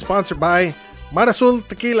being sponsored by Mar Azul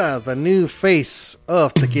Tequila, the new face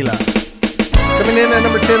of tequila. Coming in at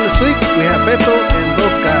number 10 this week, we have Beto and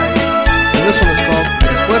Those Guys. And this one is called Me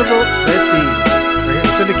Acuerdo de Ti. We're here to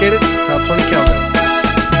syndicated Top 20 Countdown.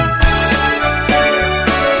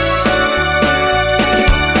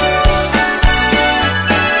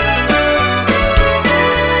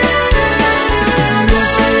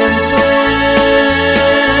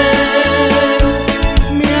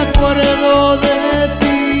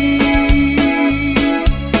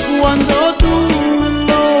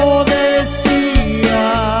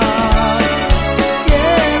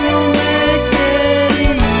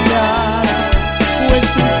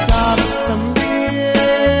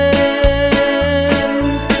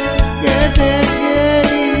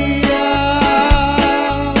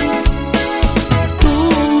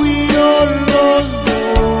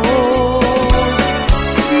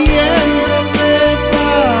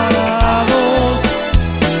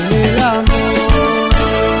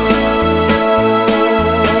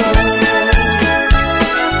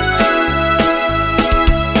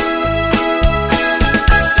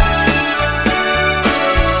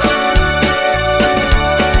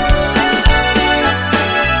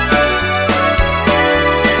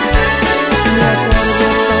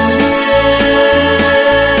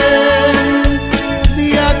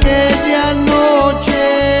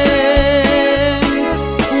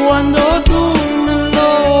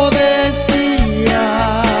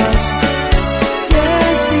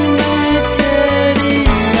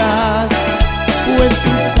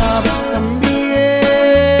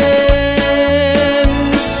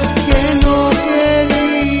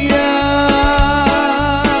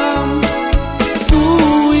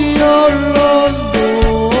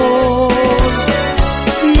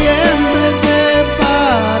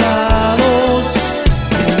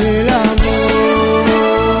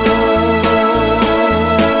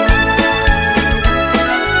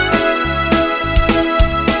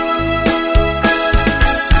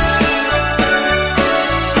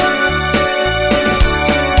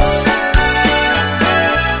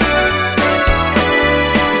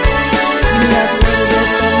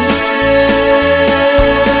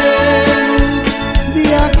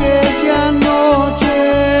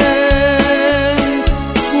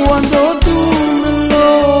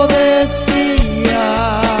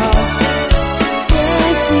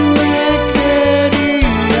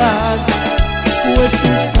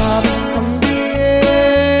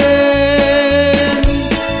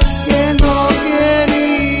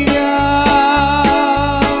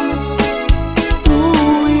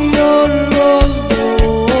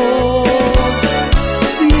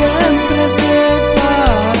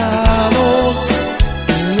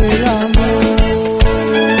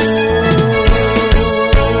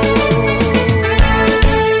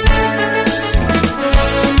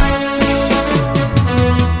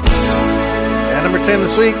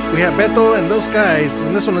 Beto and Those Guys,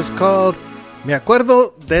 and this one is called Me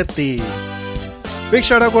Acuerdo de Ti. Big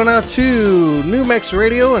shout out going out to New Mex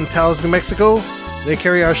Radio in Taos, New Mexico. They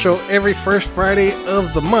carry our show every first Friday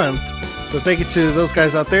of the month, so thank you to those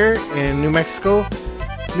guys out there in New Mexico.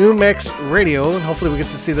 New Mex Radio, and hopefully we get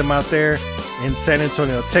to see them out there in San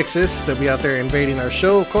Antonio, Texas. They'll be out there invading our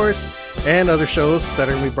show, of course, and other shows that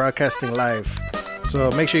are going to be broadcasting live. So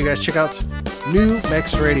make sure you guys check out New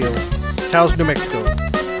Mex Radio, Taos, New Mexico.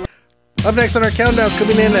 Up next on our countdown,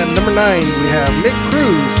 coming in at number 9, we have Nick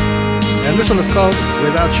Cruz, and this one is called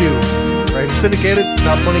Without You. Right here, syndicated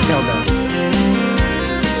Top 20 Countdown.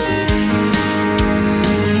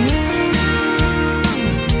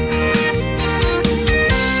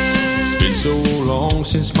 It's been so long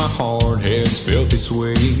since my heart has felt this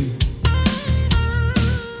way.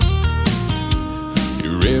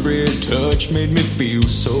 Your every touch made me feel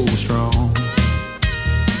so strong.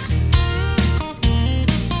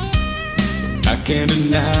 I can't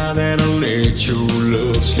deny that I let your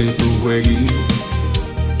love slip away.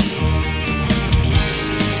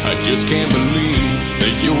 I just can't believe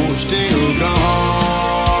that you're still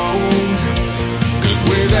gone. 'Cause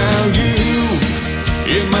without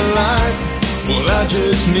you in my life, well, I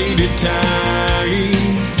just needed time.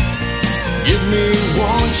 Give me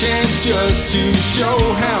one chance just to show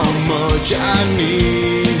how much I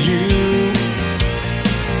need you.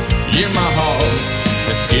 Yeah, my heart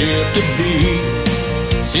skipped a beat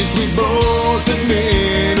since we both have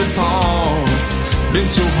been apart. Been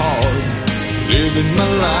so hard living my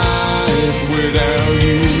life without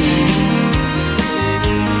you.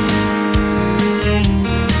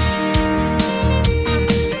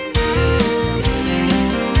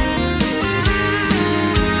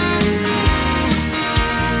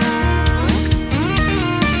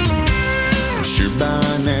 I'm sure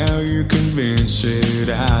by now you're convinced that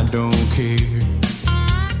I don't care.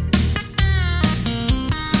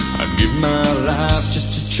 I'd give my life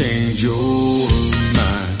just to change your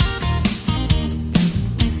mind.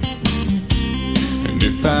 And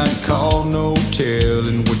if I'd call, no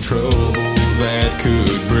telling what trouble that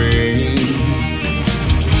could bring.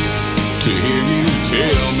 To hear you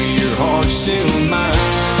tell me your heart's still mine.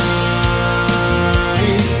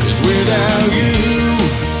 'Cause without you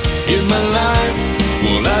in my life,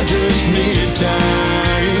 well, I just need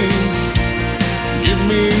time. Give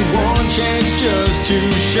me one chance just to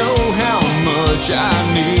show how much I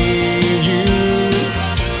need you.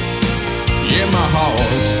 Yeah, my heart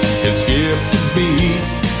has skipped a beat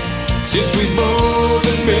since we both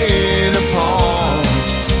have been apart.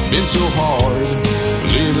 Been so hard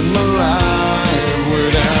living my life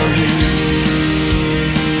without you.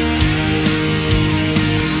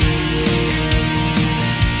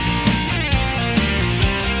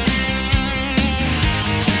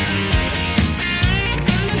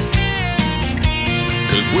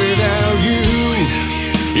 'Cause without you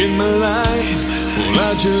in my life, well,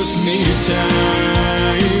 I just need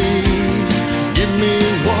time. Give me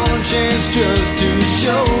one chance just to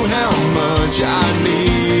show how much I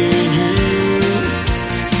need you.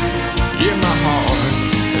 Yeah, my heart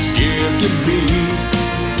has skipped a beat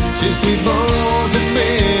since we both have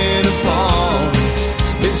been apart.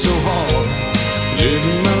 Been so hard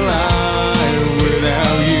living my life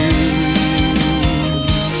without you.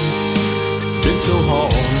 It's been so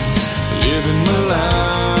hard living my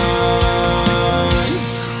life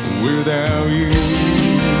without you.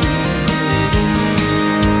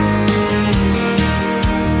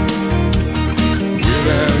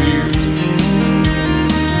 Without you.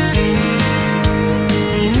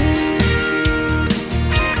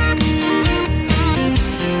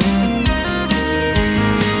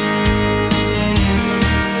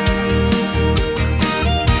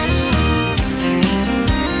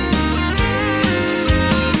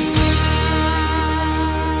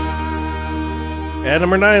 At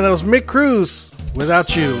number 9, that was Mick Cruz,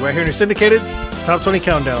 Without You, right here in your syndicated Top 20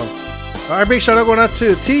 Countdown. All right, big shout out going out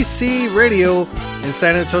to TC Radio in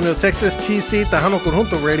San Antonio, Texas. TC Tejano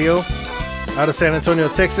Conjunto Radio out of San Antonio,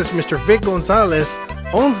 Texas. Mr. Vic Gonzalez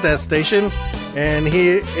owns that station, and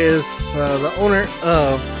he is the owner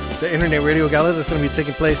of the Internet Radio Gala that's going to be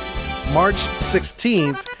taking place March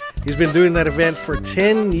 16th. He's been doing that event for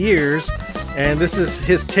 10 years, and this is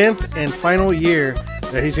his 10th and final year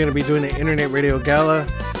that he's going to be doing the Internet Radio Gala.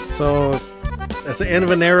 So that's the end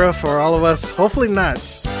of an era for all of us. Hopefully not.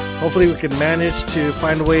 Hopefully we can manage to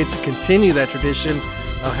find a way to continue that tradition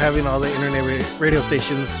of having all the internet radio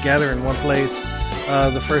stations gather in one place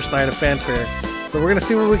the first night of fanfare. So we're going to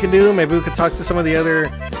see what we can do. Maybe we could talk to some of the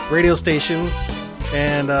other radio stations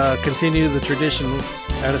and continue the tradition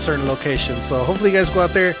at a certain location. So hopefully you guys go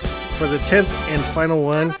out there for the 10th and final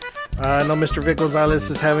one. I know Mr. Vic Gonzalez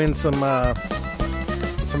is having some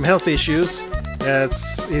health issues.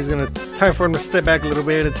 He's gonna time for him to step back a little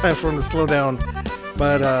bit and time for him to slow down.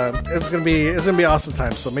 But it's gonna be an awesome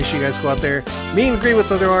time. So make sure you guys go out there, meet and greet with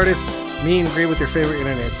other artists, meet and greet with your favorite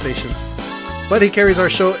internet stations. But he carries our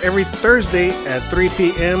show every Thursday at 3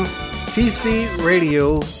 p.m.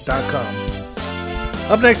 tcradio.com.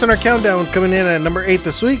 Up next on our countdown, coming in at number 8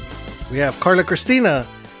 this week, we have Carla Cristina,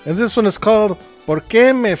 and this one is called ¿Por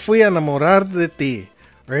qué me fui a enamorar de ti?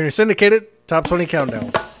 Right here, syndicated Top 20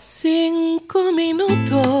 Countdown. 5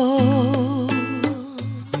 minutos,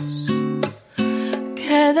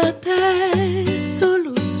 quédate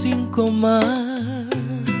solo 5 más.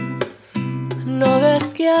 No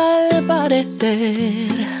ves que al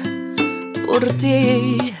parecer por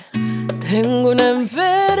ti tengo una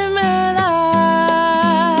enfermedad.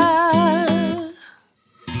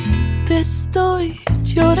 Te estoy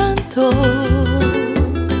llorando.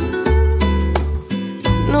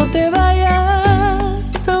 No te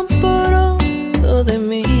vayas tan pronto de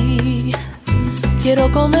mí. Quiero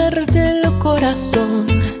comerte el corazón.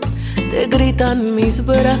 Te gritan mis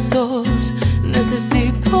brazos.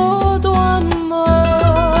 Necesito tu amor.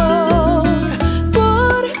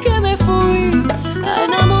 Porque me fui a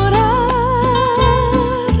enamorar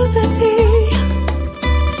de ti.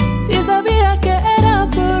 Si sabía que era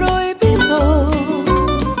prohibido.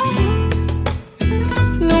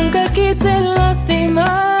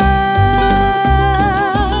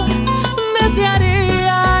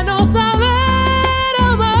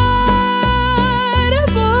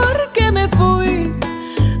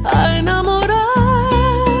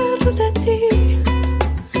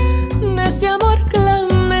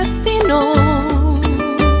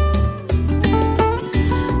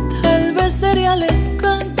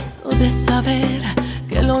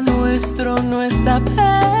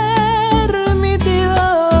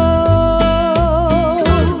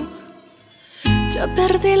 Ya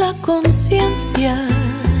perdí la conciencia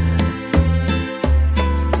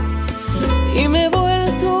y me he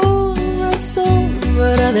vuelto una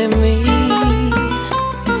sombra de mí.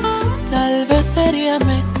 Tal vez sería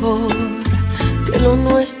mejor que lo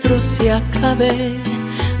nuestro se acabe.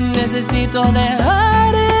 Necesito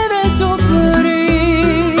dejar de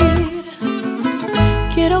sufrir.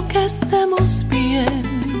 Quiero que estemos bien.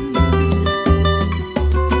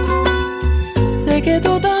 Sé que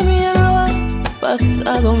tú también lo has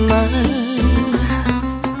pasado mal.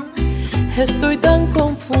 Estoy tan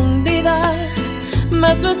confundida,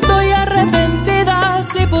 mas no estoy arrepentida.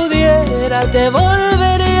 Si pudiera te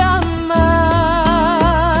volvería a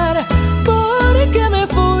amar. Porque me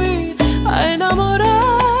fui a enamorar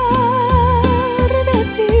de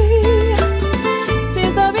ti. Si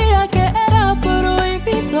sabía que era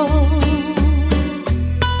prohibido,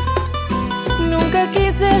 nunca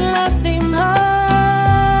quise lastimar.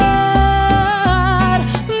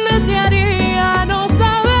 Desearía no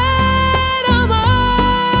saber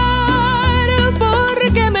amar.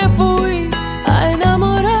 Porque me fui a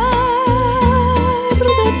enamorar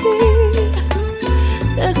de ti,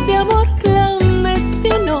 de este amor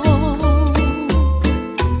clandestino.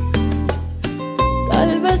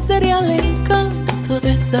 Tal vez sería el encanto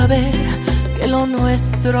de saber que lo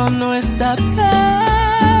nuestro no está permitido.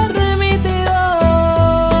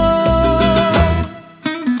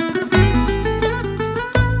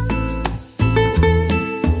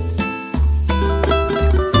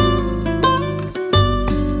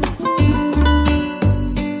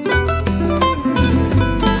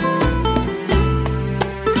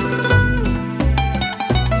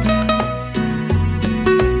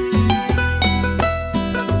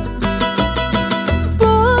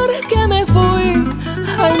 Porque me fui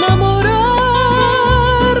a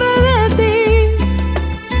enamorar de ti,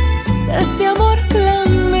 de este amor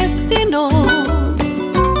clandestino.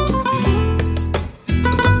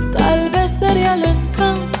 Tal vez sería el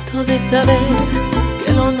encanto de saber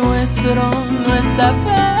que lo nuestro no está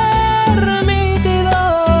permitido.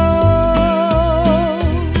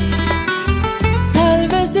 Tal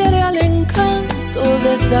vez sería el encanto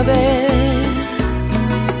de saber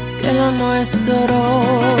que lo nuestro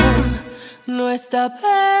no está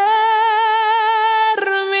permitido.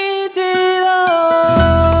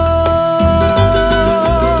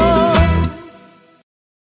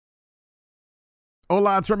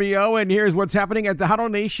 Hola, it's Romeo, and here's what's happening at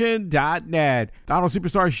thehuddlenation.net. Donald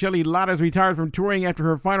superstar Shelly Ladas retired from touring after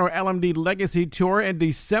her final LMD Legacy Tour in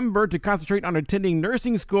December to concentrate on attending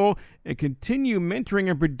nursing school and continue mentoring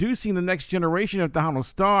and producing the next generation of Tejano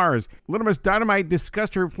stars. Little Miss Dynamite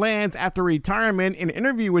discussed her plans after retirement in an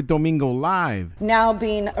interview with Domingo Live. Now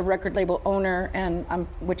being a record label owner, and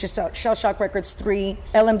which is Shell Shock Records 3,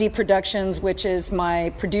 LMD Productions, which is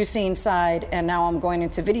my producing side, and now I'm going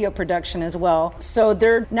into video production as well. So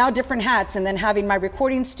they're now different hats, and then having my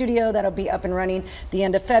recording studio that'll be up and running the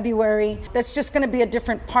end of February. That's just going to be a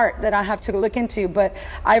different part that I have to look into, but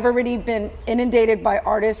I've already been inundated by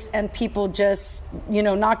artists and people just,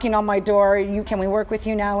 knocking on my door. Can we work with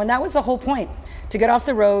you now? And that was the whole point, to get off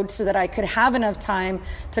the road so that I could have enough time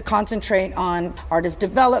to concentrate on artist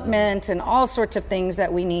development and all sorts of things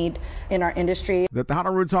that we need in our industry. The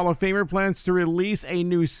Tejano Roots Hall of Famer plans to release a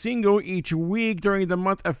new single each week during the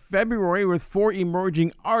month of February with 4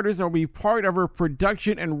 emerging artists that will be part of her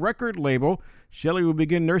production and record label. Shelly will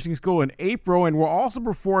begin nursing school in April and will also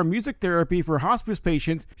perform music therapy for hospice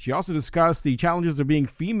patients. She also discussed the challenges of being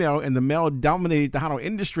female in the male-dominated Tejano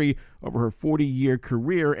industry over her 40-year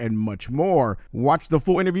career and much more. Watch the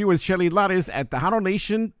full interview with Shelly Ladas at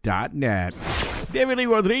thehuddlenation.net. David Lee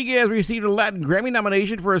Rodriguez received a Latin Grammy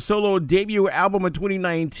nomination for a solo debut album in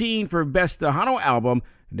 2019 for Best Tejano Album.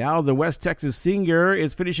 Now the West Texas singer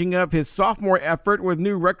is finishing up his sophomore effort with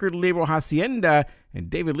new record label Hacienda, and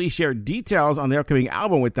David Lee shared details on the upcoming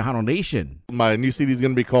album with Tejano Nation. My new CD is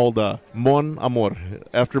going to be called Mon Amor,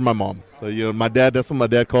 after my mom. So, my dad, that's what my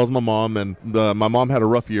dad calls my mom, and my mom had a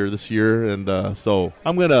rough year this year, and so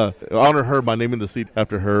I'm going to honor her by naming the CD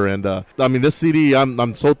after her. And this CD,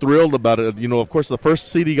 I'm so thrilled about it. Of course, the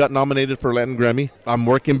first CD got nominated for Latin Grammy. I'm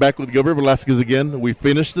working back with Gilbert Velasquez again. We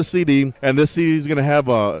finished the CD, and this CD is going to have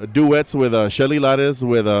duets with Shelly Ladas,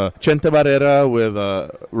 with Chente Barrera, with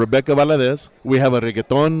Rebecca Valadez. We have a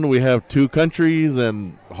reggaeton, we have 2 countries,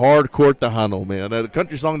 and hardcore Tejano, man. A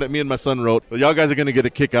country song that me and my son wrote. Y'all guys are going to get a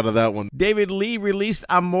kick out of that one. David Lee released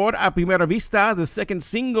Amor a Primera Vista, the second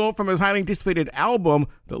single from his highly anticipated album.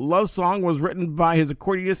 The love song was written by his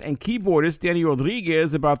accordionist and keyboardist Danny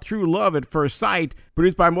Rodriguez about true love at first sight.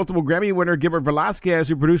 Produced by multiple Grammy winner Gilbert Velasquez,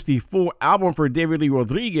 who produced the full album for David Lee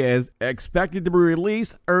Rodriguez, expected to be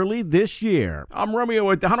released early this year. I'm Romeo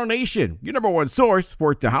with Tejano Nation, your number one source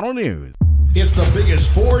for Tejano News. It's the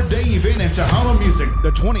biggest four-day event in Tejano music.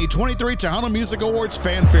 The 2023 Tejano Music Awards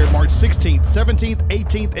Fanfare, March 16th, 17th,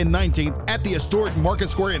 18th, and 19th at the historic Market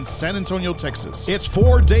Square in San Antonio, Texas. It's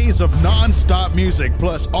 4 days of non-stop music,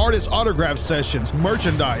 plus artist autograph sessions,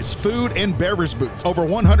 merchandise, food, and beverage booths. Over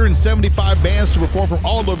 175 bands to perform from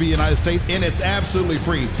all over the United States, and it's absolutely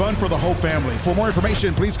free. Fun for the whole family. For more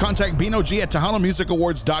information, please contact Bino G at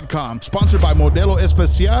TejanoMusicAwards.com. Sponsored by Modelo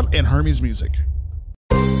Especial and Hermes Music.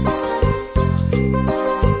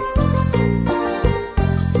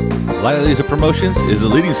 Lila Lisa Promotions is the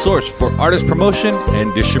leading source for artist promotion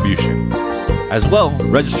and distribution. As well,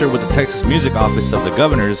 register with the Texas Music Office of the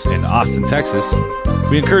Governors in Austin, Texas.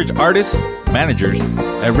 We encourage artists, managers,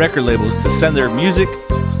 and record labels to send their music,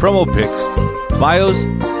 promo pics, bios,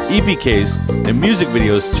 EPKs, and music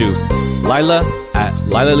videos to Lila at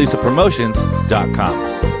LilaLisaPromotions.com.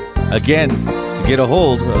 Again, to get a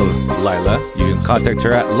hold of Lila, you can contact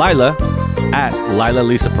her at Lila at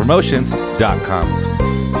LilaLisaPromotions.com.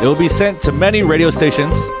 It will be sent to many radio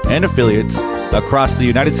stations and affiliates across the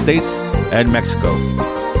United States and Mexico.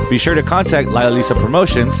 Be sure to contact Lila Lisa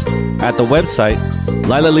Promotions at the website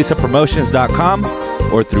LilaLisaPromotions.com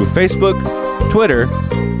or through Facebook, Twitter,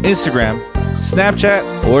 Instagram, Snapchat,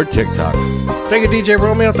 or TikTok. Thank you, DJ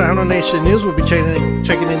Romeo. Tejano Nation News. We'll be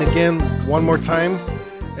checking in again one more time.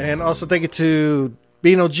 And also thank you to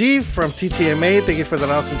Bino G from TTMA. Thank you for that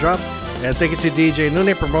awesome drop. And thank you to DJ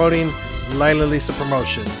Nune promoting Lila Lisa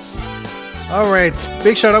Promotions. All right,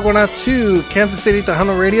 big shout out going out to Kansas City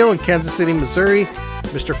Tejano Radio in Kansas City, Missouri.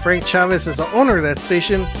 Mr. Frank Chavez is the owner of that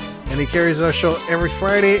station, and he carries our show every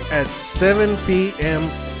Friday at 7 p.m.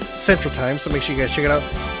 Central Time. So make sure you guys check it out,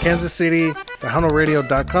 Kansas City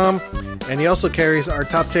TejanoRadio.com. And he also carries our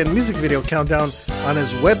top 10 music video countdown on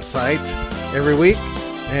his website every week.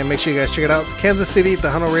 And make sure you guys check it out, Kansas City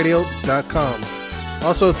TejanoRadio.com.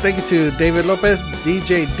 Also, thank you to David Lopez,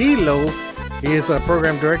 DJ D-Lo. He is a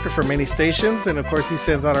program director for many stations, and of course, he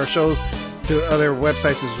sends out our shows to other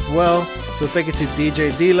websites as well. So, thank you to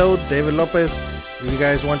DJ D-Lo, David Lopez. If you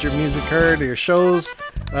guys want your music heard or your shows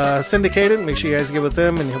syndicated, make sure you guys get with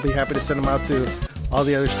him, and he'll be happy to send them out to all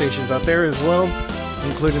the other stations out there as well,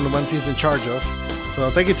 including the ones he's in charge of. So,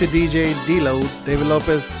 thank you to DJ D-Lo, David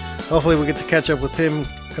Lopez. Hopefully, we get to catch up with him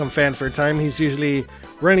come Fanfare time. He's usually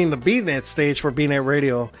running the BNet stage for BNet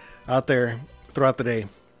Radio out there throughout the day.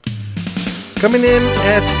 Coming in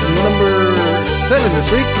at number 7 this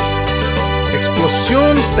week,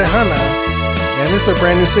 Explosión Tejana. And this is a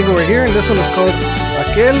brand new single right here, and this one is called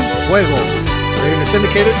Aquel Fuego. They're going to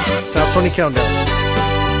syndicate it, Top 20 Countdown.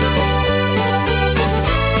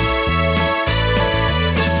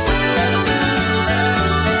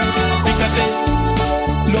 Fíjate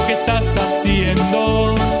lo que estás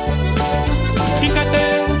haciendo. Fíjate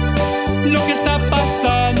lo que está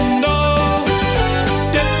pasando.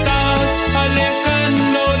 Te estás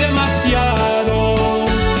alejando demasiado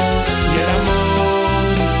y el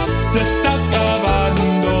amor se está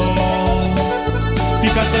acabando.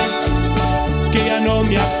 Fíjate que ya no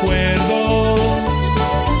me acuerdo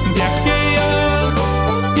de aquellas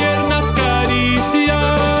tiernas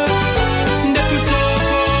caricias, de tus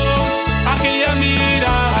ojos, aquella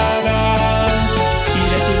mirada y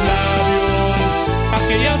de tus labios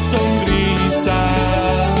aquella sonrisa,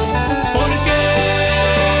 porque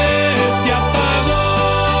se apagó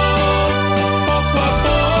poco a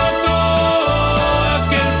poco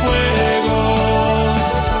aquel fuego.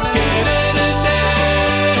 Quererte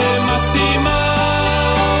más y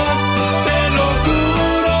más, te lo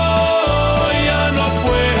juro, ya no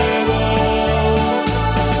puedo.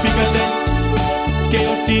 Fíjate que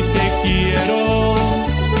yo sí te quiero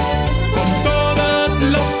con todas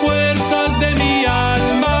las fuerzas de mi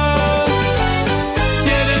alma.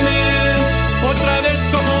 Quiéreme otra vez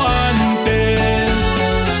como antes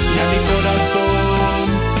y a mi corazón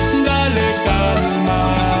dale calma.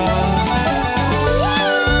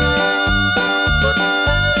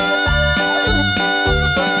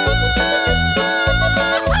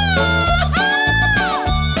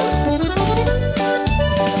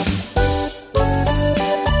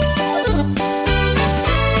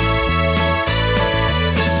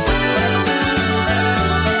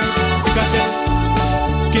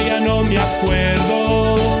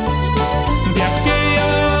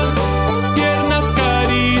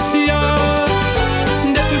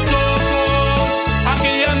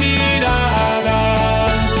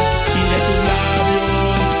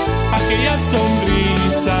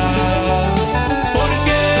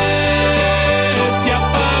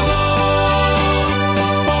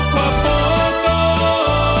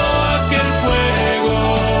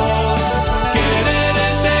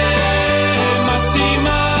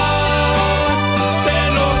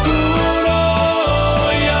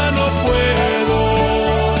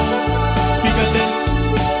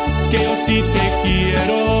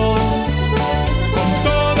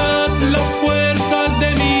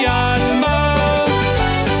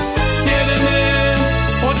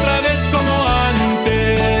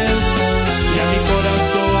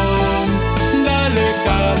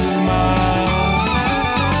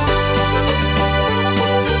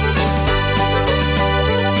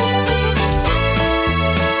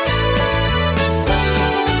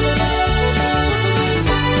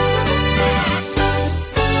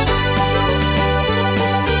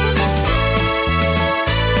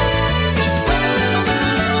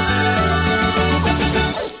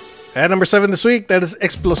 At number 7 this week, that is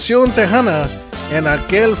Explosión Tejana and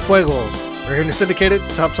Aquel Fuego. We're here in your syndicated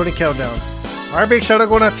Top 20 Countdown. Our big shout out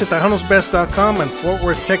going out to TejanosBest.com in Fort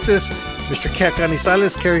Worth, Texas. Mr. Cat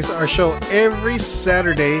Canizales carries our show every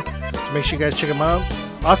Saturday. So make sure you guys check him out.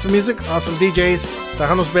 Awesome music, awesome DJs.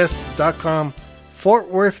 TejanosBest.com, Fort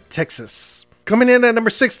Worth, Texas. Coming in at number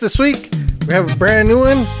 6 this week, we have a brand new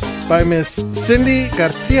one by Miss Cindy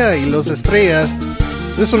Garcia y Los Estrellas.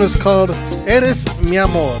 This one is called Eres Mi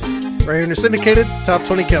Amor. Right here in your syndicated Top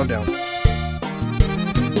 20 Countdown.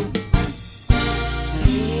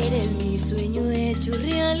 Eres mi sueño hecho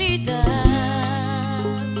realidad.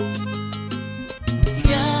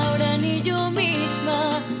 Y ahora ni yo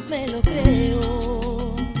misma me lo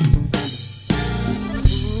creo.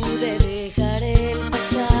 Pude dejar el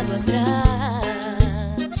pasado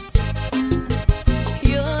atrás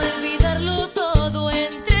y olvidarlo todo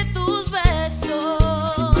entre tus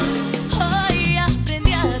besos. Hoy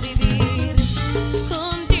aprendí a vivir,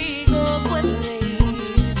 contigo puedo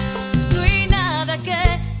reír. No hay nada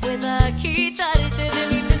que pueda quitarte de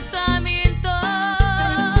mi pensamiento.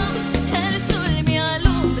 El sol me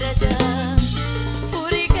alumbra ya,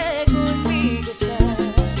 porque conmigo estás.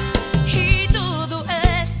 Y todo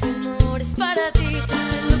ese amor es para ti,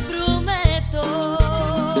 te lo prometo.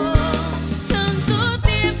 Tanto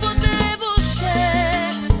tiempo te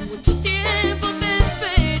busqué, mucho tiempo te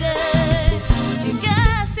esperé.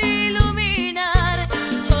 Llegaste a iluminar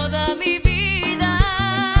toda mi vida.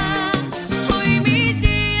 Hoy mis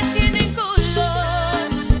días tienen color,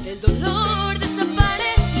 el dolor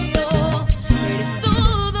desapareció. Eres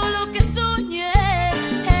todo lo que soñé,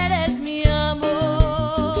 eres mi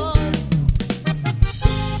amor.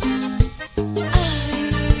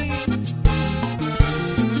 Ay,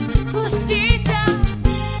 cosita.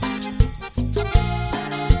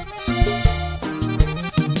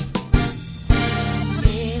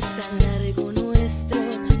 Es tan largo nuestro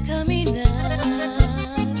caminar.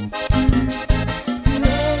 Yo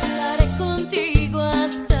estaré contigo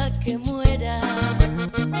hasta que muera.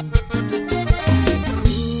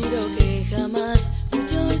 Juro que jamás voy a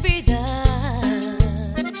olvidar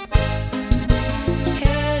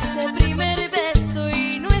ese primer beso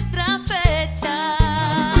y nuestra fecha.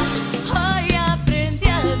 Hoy aprendí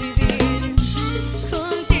a vivir,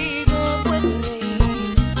 contigo puedo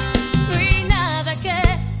reír. No hay nada que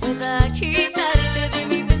pueda quitarte de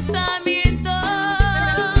mi pensamiento.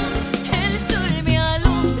 El sol me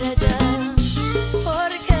alumbra ya,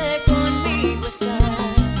 porque conmigo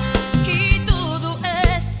estás. Y todo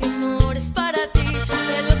ese amor es para ti,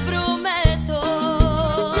 te lo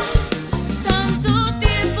prometo. Tanto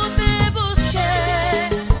tiempo te busqué,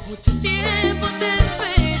 mucho tiempo te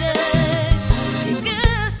esperé.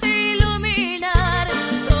 Llegaste a iluminar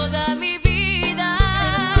toda mi vida.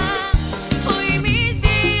 Hoy mis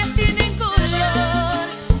días tienen color,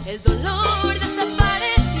 el dolor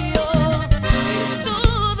desapareció. Eres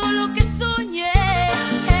todo lo que soñé,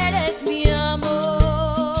 eres mi amor.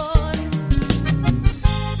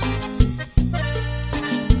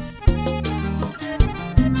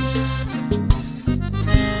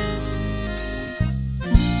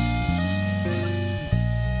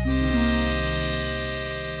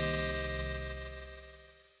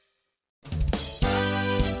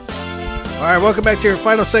 All right, welcome back to your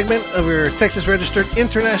final segment of your Texas Registered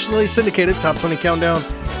Internationally Syndicated Top 20 Countdown.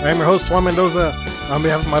 I'm your host, Juan Mendoza. On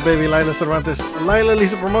behalf of my baby, Lila Cervantes, Lila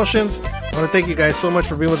Lisa Promotions, I want to thank you guys so much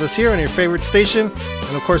for being with us here on your favorite station.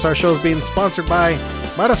 And of course, our show is being sponsored by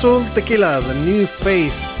Mar Azul Tequila, the new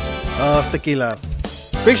face of tequila.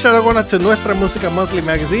 Big shout out going out to Nuestra Música Monthly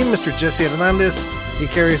magazine, Mr. Jesse Hernandez. He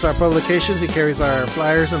carries our publications, he carries our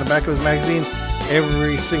flyers in the back of his magazine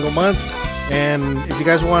every single month. And if you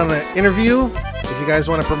guys want to interview, if you guys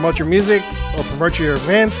want to promote your music or promote your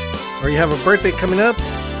event, or you have a birthday coming up,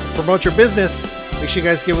 promote your business, make sure you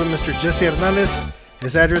guys give him Mr. Jesse Hernandez.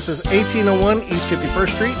 His address is 1801 East 51st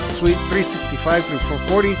Street, Suite 365 through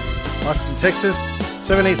 440, Austin, Texas,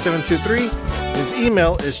 78723. His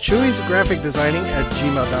email is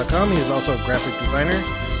chewiesgraphicdesigning@gmail.com. He is also a graphic designer,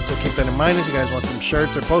 so keep that in mind if you guys want some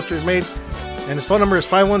shirts or posters made. And his phone number is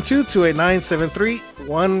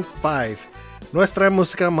 512-289-7315. Nuestra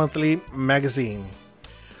Música Monthly magazine.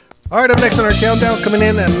 All right, up next on our countdown, coming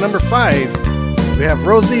in at number 5, we have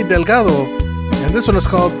Rosie Delgado, and this one is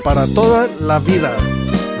called Para Toda la Vida.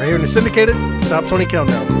 Right here in the syndicated Top 20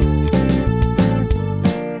 Countdown.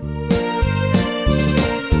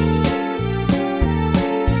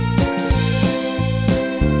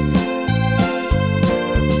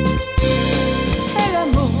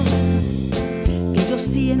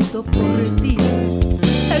 Siento por ti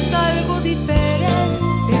es algo diferente.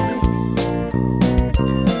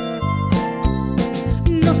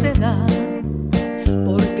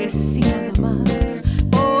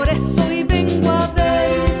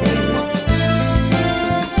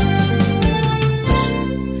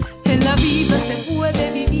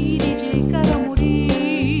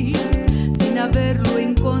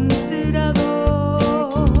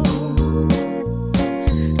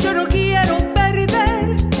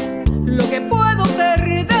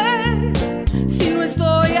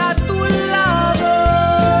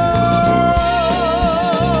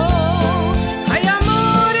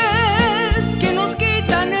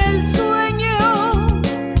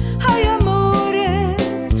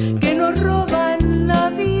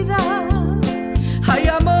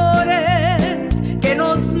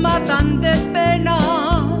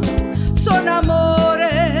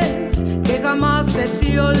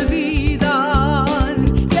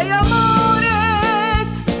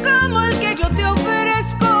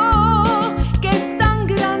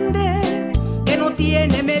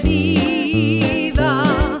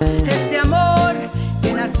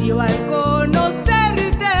 nació al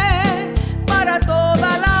conocerte para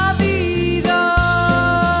toda la vida.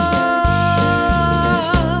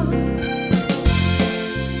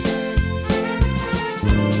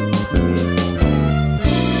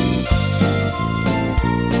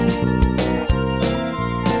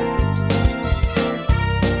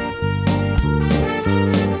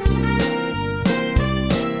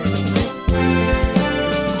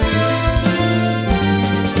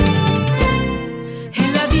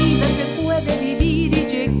 En la vida se puede vivir y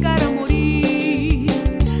llegar a morir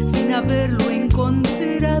sin haberlo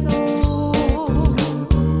encontrado.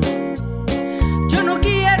 Yo no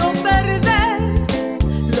quiero perder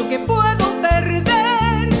lo que puedo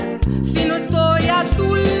perder si no estoy a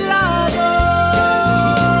tu lado.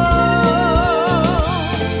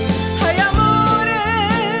 Hay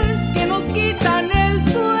amores que nos quitan el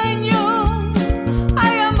sueño,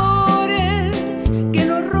 hay amores que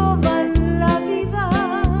nos roban la vida,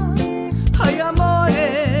 hay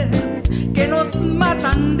amores que nos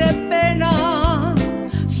matan de pena,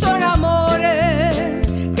 son amores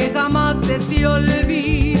que jamás se te olvidan.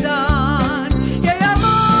 Y hay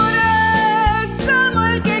amores como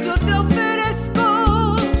el que yo te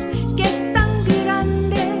ofrezco, que es tan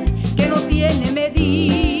grande que no tiene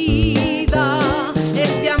medida.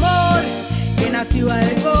 Este amor que nació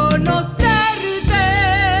al conocerte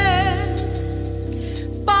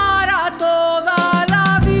para toda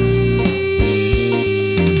la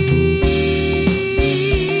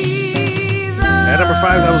At number 5,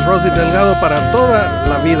 that was Rosie Delgado, Para Toda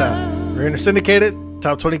La Vida. We're in a syndicated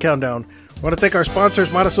Top 20 Countdown. I want to thank our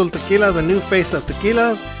sponsors, Mar Azul Tequila, the new face of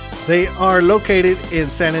tequila. They are located in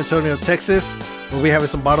San Antonio, Texas. We'll be having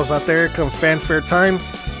some bottles out there come fanfare time.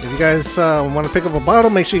 If you guys want to pick up a bottle,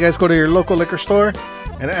 make sure you guys go to your local liquor store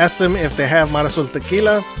and ask them if they have Mar Azul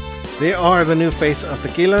Tequila. They are the new face of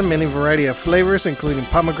tequila, many variety of flavors, including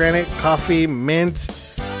pomegranate, coffee, mint,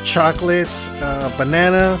 chocolate,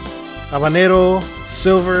 banana, habanero,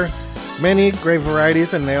 silver, many great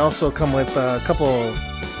varieties, and they also come with a couple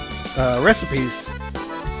recipes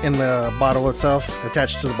in the bottle itself,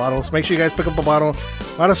 attached to the bottle. So make sure you guys pick up a bottle.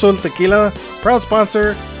 Mar Azul Tequila, proud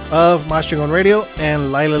sponsor of Mastrigon Radio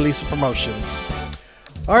and Lila Lisa Promotions.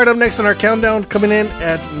 All right, up next on our countdown, coming in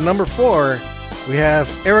at number 4, we have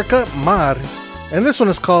Erica Mar, and this one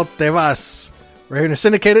is called Te Vas. We're here in a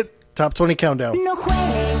syndicated Top 20 Countdown. No juegues,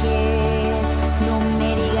 no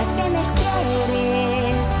me digas que me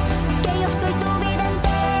quieres, que yo soy tu vida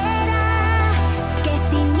entera, que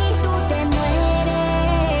sin mí tú te mueres.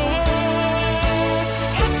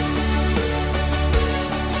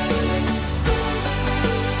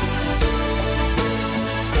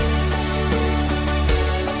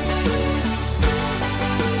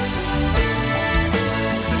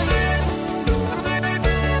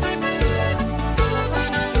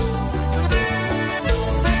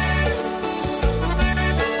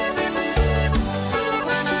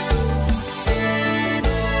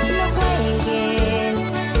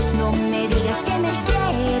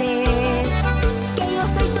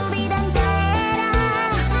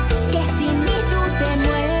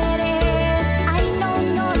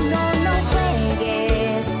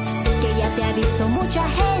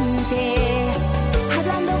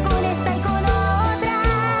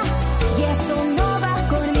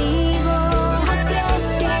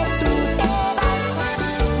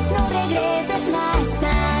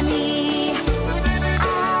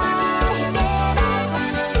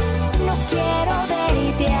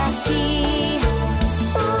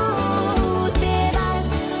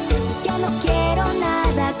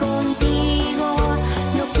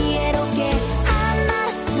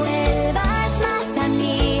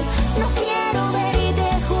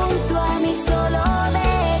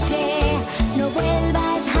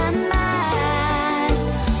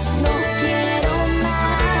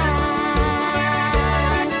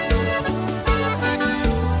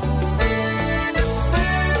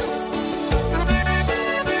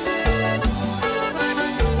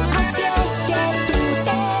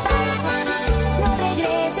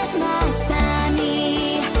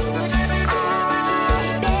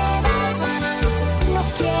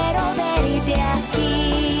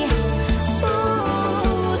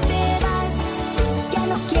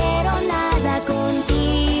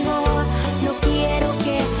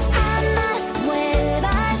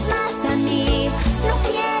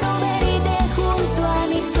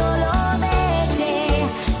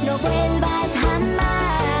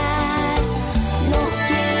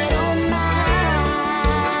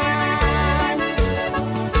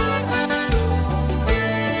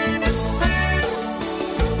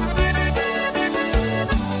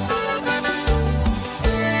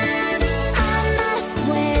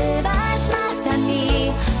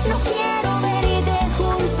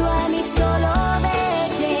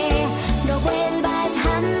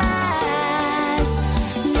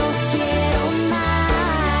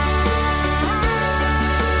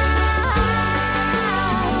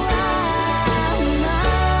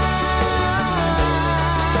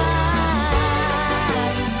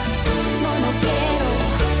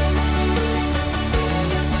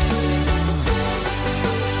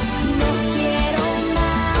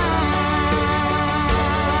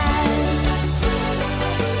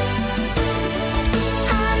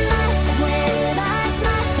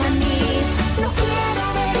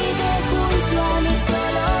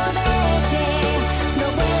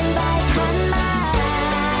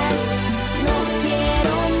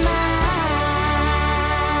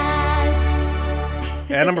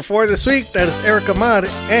 At number 4 this week, that is Erica Mar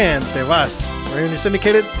and Te Vas. Right here in your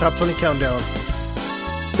syndicated Top 20 Countdown.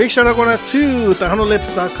 Big shout out going out to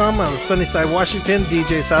TejanoLips.com out of Sunnyside, Washington.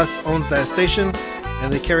 DJ Sass owns that station,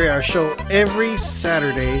 and they carry our show every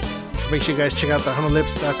Saturday. So make sure you guys check out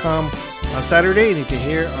TejanoLips.com on Saturday, and you can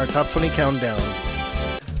hear our Top 20 Countdown.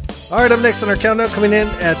 All right, up next on our countdown, coming in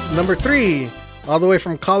at number 3, all the way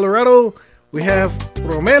from Colorado, we have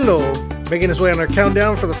Romelo making his way on our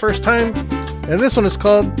countdown for the first time. And this one is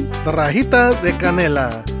called The Rajita de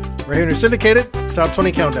Canela. Right here in your syndicated Top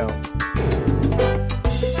 20 Countdown.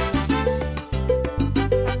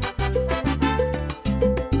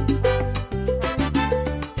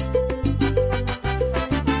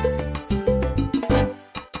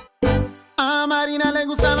 A Marina le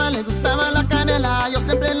gustaba la canela. Yo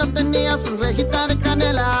siempre lo tenía, su rejita de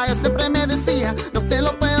canela. Ella siempre me decía, no te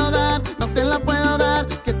lo puedo dar, no te la puedo dar.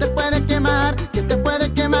 Que te puede quemar, que te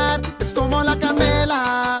puede quemar. Es como la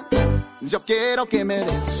candela. Yo quiero que me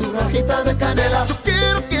des su rajita de canela. Yo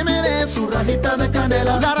quiero que me des su rajita de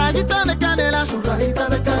canela. La rajita de canela, su rajita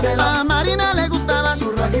de canela. A Marina le gustaba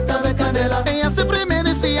su rajita de canela. Ella siempre me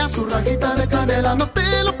decía su rajita de canela. No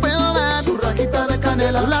te lo puedo dar, su rajita de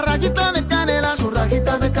canela. La rajita de canela, su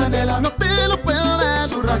rajita de canela. No te lo puedo dar,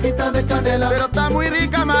 su rajita de canela. Pero está muy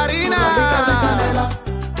rica, Marina. Su rajita de canela.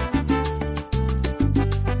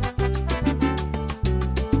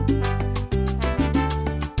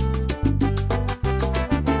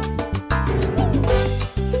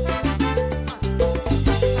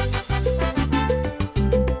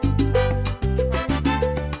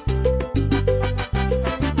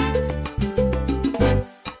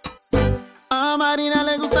 Marina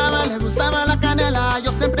le gustaba la canela.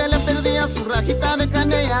 Yo siempre le perdía su rajita de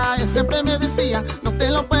canela. Ella siempre me decía, no te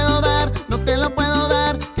lo puedo dar, no te lo puedo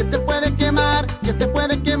dar. Que te puede quemar, que te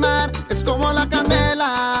puede quemar. Es como la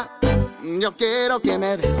candela. Yo quiero que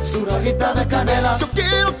me des su rajita de canela. Yo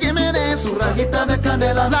quiero que me des su rajita de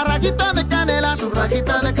canela. La rajita de canela, su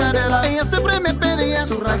rajita de canela. Ella siempre me pedía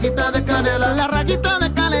su rajita de canela. La rajita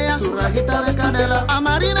de canela, su rajita de canela. A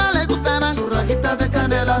Marina le gustaba su rajita de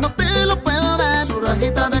canela. No te lo puedo dar, su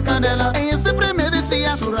rajita de canela. Ella siempre me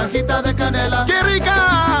decía su rajita de canela. ¡Qué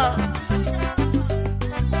rica!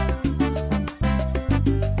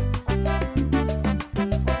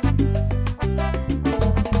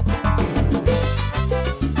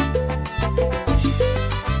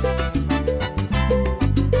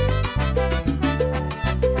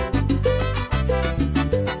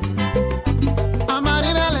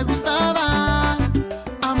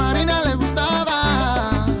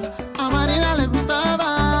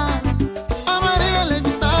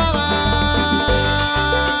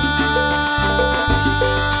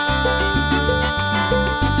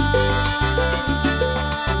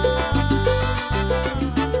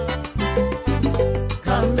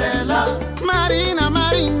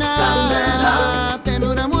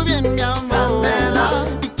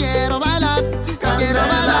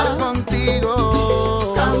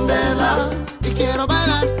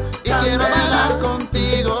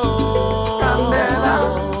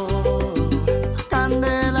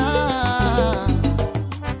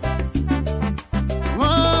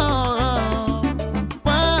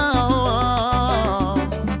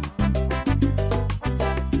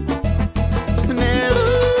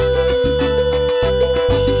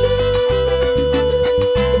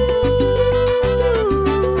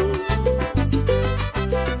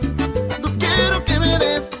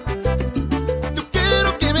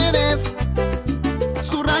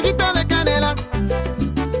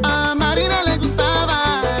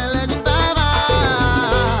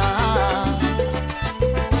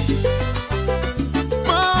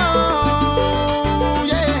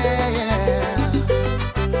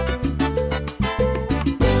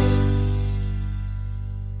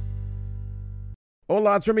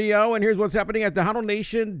 Hola, it's Romeo, and here's what's happening at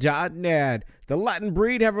TejanoNation.net. The Latin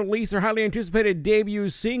Breed have released their highly anticipated debut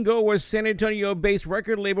single with San Antonio-based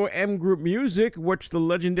record label M Group Music, which the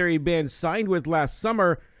legendary band signed with last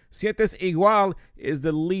summer. Sientes Igual is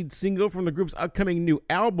the lead single from the group's upcoming new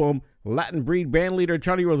album. Latin Breed bandleader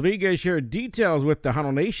Charlie Rodriguez shared details with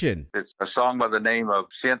Tejano Nation. It's a song by the name of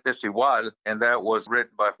Sientes Igual, and that was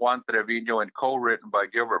written by Juan Trevino and co-written by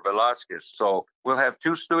Gilbert Velasquez. So we'll have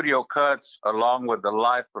 2 studio cuts along with the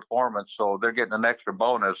live performance, so they're getting an extra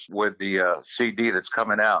bonus with the CD that's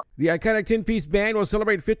coming out. The iconic 10-piece band will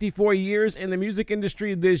celebrate 54 years in the music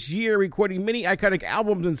industry this year, recording many iconic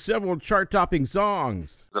albums and several chart-topping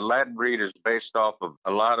songs. The Latin Breed is based off of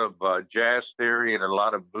a lot of jazz theory and a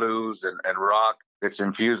lot of blues and rock that's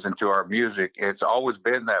infused into our music. It's always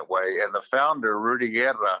been that way. And the founder, Rudy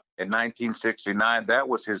Guerra, in 1969, that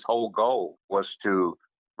was his whole goal, was to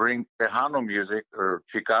bring Tejano music, or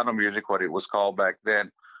Chicano music, what it was called back then,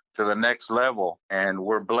 to the next level. And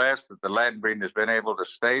we're blessed that the Latin breed has been able to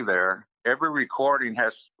stay there. Every recording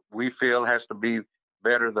we feel has to be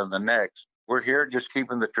better than the next. We're here just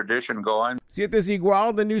keeping the tradition going. Siete es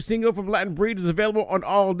Igual, the new single from Latin Breed, is available on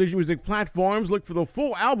all digital music platforms. Look for the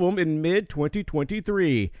full album in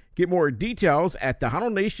mid-2023. Get more details at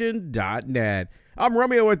TejanoNation.net. I'm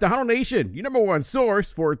Romeo at Tejano Nation, your number one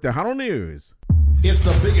source for Tejano News. It's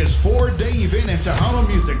the biggest 4-day event in Tejano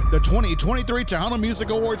music. The 2023 Tejano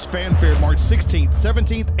Music Awards Fanfare, March 16th,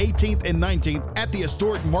 17th, 18th, and 19th at the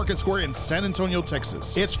historic Market Square in San Antonio,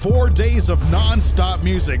 Texas. It's 4 days of non-stop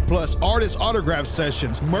music, plus artist autograph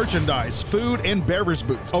sessions, merchandise, food, and beverage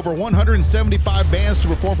booths. Over 175 bands to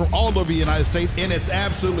perform from all over the United States, and it's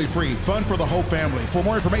absolutely free. Fun for the whole family. For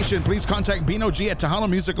more information, please contact Bino G at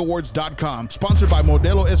TejanoMusicAwards.com. Sponsored by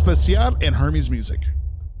Modelo Especial and Hermes Music.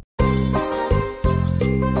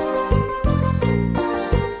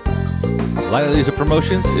 Lila Lisa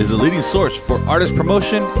Promotions is the leading source for artist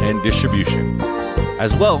promotion and distribution.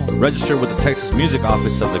 As well, register with the Texas Music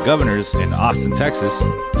Office of the Governors in Austin, Texas.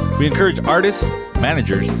 We encourage artists,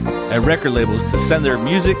 managers, and record labels to send their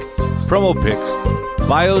music, promo pics,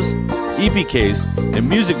 bios, EPKs, and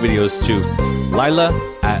music videos to Lila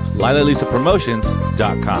at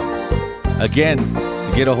LilaLisaPromotions.com. Again,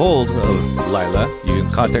 to get a hold of Lila, you can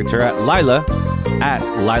contact her at Lila at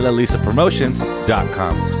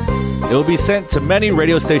LilaLisaPromotions.com. It will be sent to many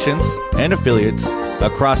radio stations and affiliates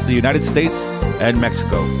across the United States and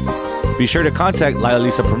Mexico. Be sure to contact Lila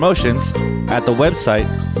Lisa Promotions at the website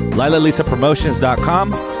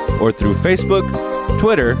LilaLisaPromotions.com or through Facebook,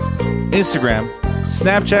 Twitter, Instagram,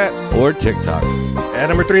 Snapchat, or TikTok. At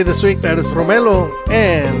number 3 this week, that is Romelo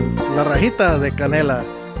and La Rajita de Canela.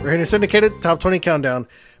 We're here in your syndicated Top 20 Countdown.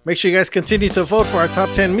 Make sure you guys continue to vote for our Top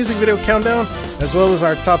 10 Music Video Countdown, as well as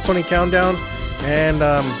our Top 20 Countdown. And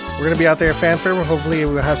we're going to be out there at Fanfare. Hopefully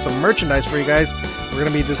we'll have some merchandise for you guys. We're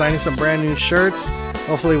going to be designing some brand new shirts.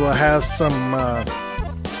 Hopefully we'll have some,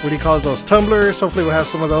 what do you call it, those tumblers. Hopefully we'll have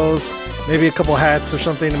some of those. Maybe a couple hats or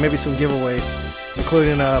something, and maybe some giveaways,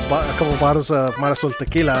 including a couple bottles of Marasol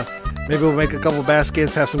tequila. Maybe we'll make a couple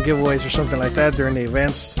baskets, have some giveaways or something like that during the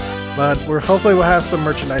events. But hopefully we'll have some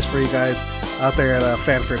merchandise for you guys out there at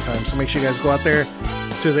Fanfare time. So make sure you guys go out there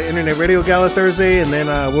to the Internet Radio Gala Thursday, and then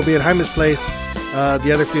we'll be at Jaime's Place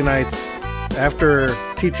the other few nights after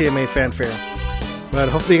TTMA Fanfare. But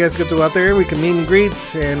hopefully you guys get to go out there. We can meet and greet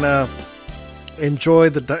and enjoy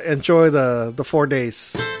the 4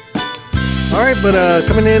 days. All right, but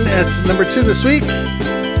coming in at number 2 this week,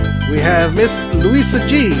 we have Miss Luisa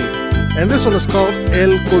G, and this one is called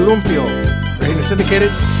El Columpio. Right here in the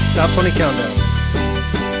syndicated Top 20 Countdown.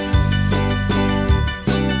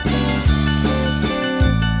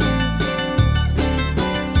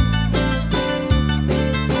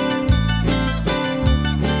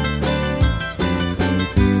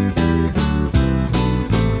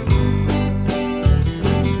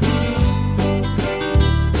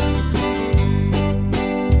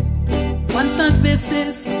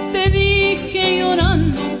 Te dije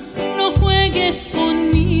llorando, no juegues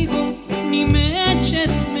conmigo, ni me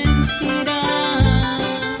eches mentira,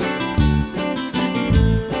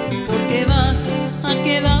 porque vas a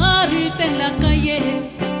quedarte en la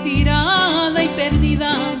calle, tirada y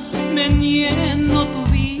perdida, vendiendo tu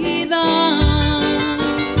vida.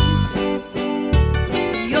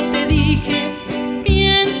 Yo te dije,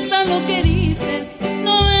 piensa lo que dices,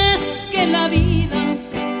 no es que la vida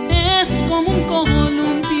es como un columpio.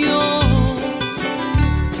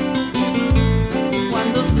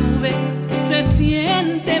 Cuando sube se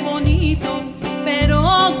siente bonito, pero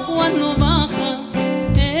cuando baja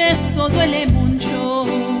eso duele mucho.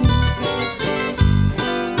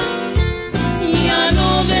 Ya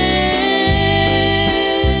no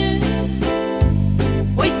ves,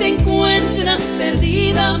 hoy te encuentras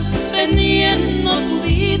perdida, vendiendo tu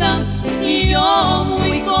vida y yo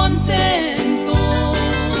muy contento.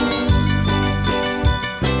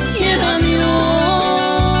 Quiera Dios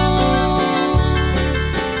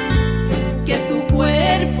que tu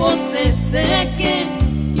cuerpo se seque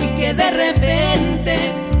y que de repente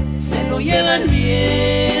se lo lleva el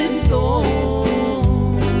viento.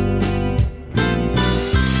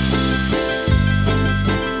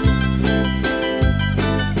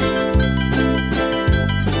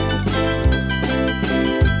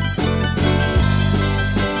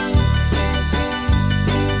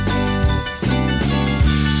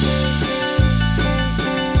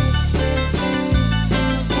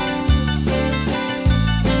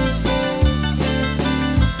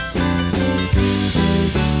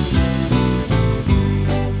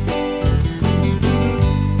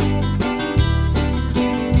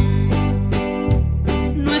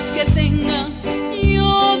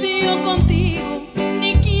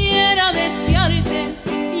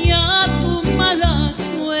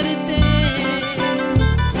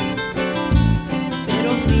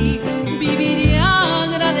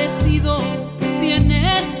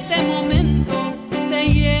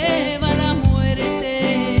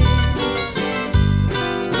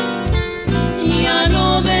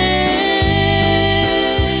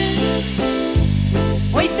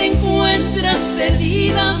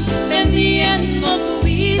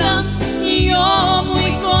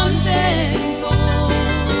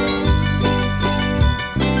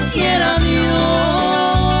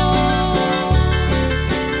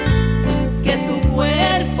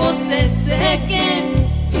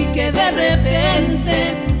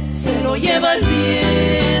 lleva el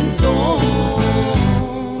viento.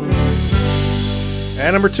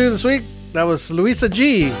 And number 2 this week, that was Luisa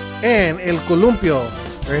G and El Columpio.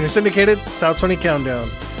 They're in your syndicated Top 20 Countdown.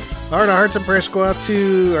 All right, our hearts and prayers go out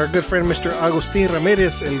to our good friend, Mr. Agustin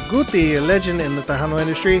Ramirez, El Guti, a legend in the Tejano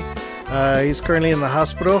industry. He's currently in the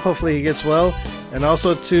hospital. Hopefully he gets well. And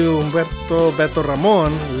also to Humberto Beto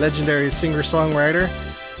Ramon, legendary singer-songwriter,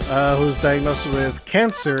 who's diagnosed with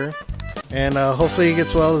cancer. And hopefully he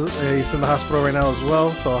gets well. He's in the hospital right now as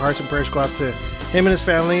well. So our hearts and prayers go out to him and his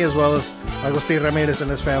family, as well as Agustin Ramirez and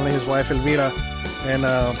his family, his wife Elvira. And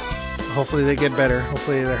hopefully they get better.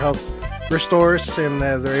 Hopefully their health restores and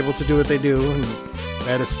they're able to do what they do, and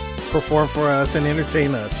that is perform for us and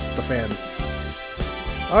entertain us, the fans.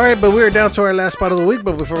 Alright, but we're down to our last spot of the week,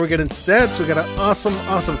 but before we get into that, we got an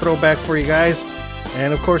awesome throwback for you guys.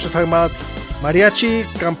 And of course we're talking about Mariachi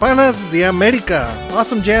Campanas de America.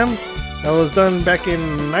 Awesome jam that was done back in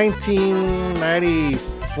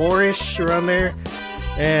 1994-ish, around there.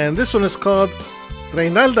 And this one is called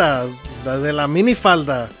Reinalda, la de la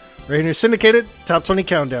minifalda. Right in your syndicated Top 20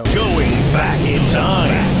 Countdown. Going back in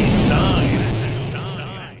time.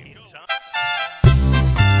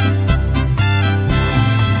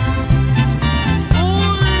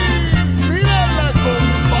 Mírala,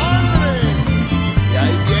 compadre, y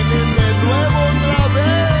ahí vienen de nuevo otra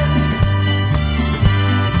vez.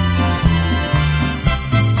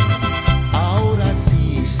 Ahora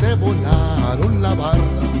sí se volaron la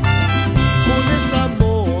barra con esa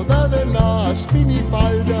moda de las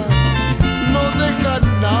minifaldas. No dejan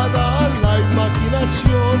nada a la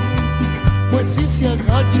imaginación, pues si se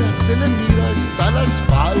agacha se le mira hasta la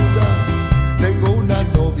espalda. Tengo una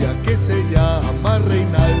novia que se llama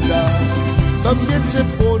Reinalda, también se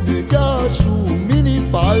pone ya su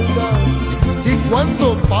minifalda, y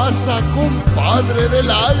cuando pasa, compadre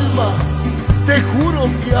del alma, te juro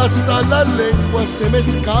que hasta la lengua se me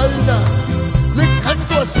escalda. Le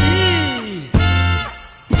canto así.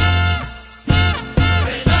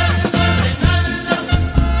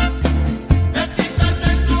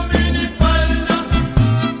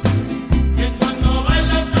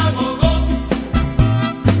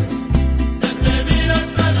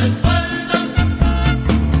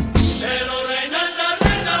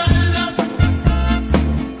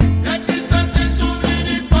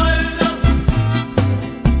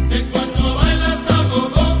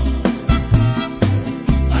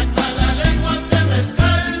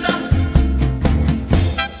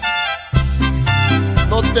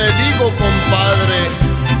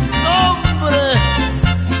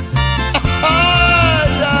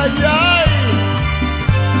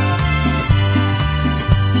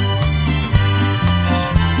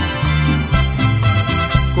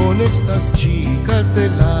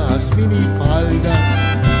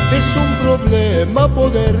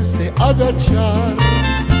 Agachar,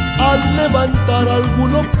 al levantar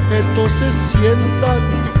algún objeto se sientan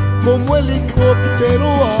como helicóptero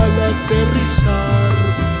al aterrizar.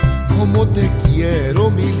 Como te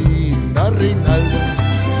quiero, mi linda Reinalda,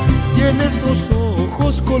 tienes los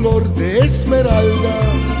ojos color de esmeralda,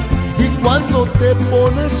 y cuando te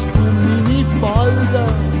pones tu minifalda,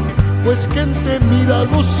 pues quien te mira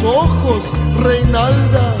los ojos,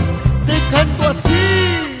 Reinalda, te canto así.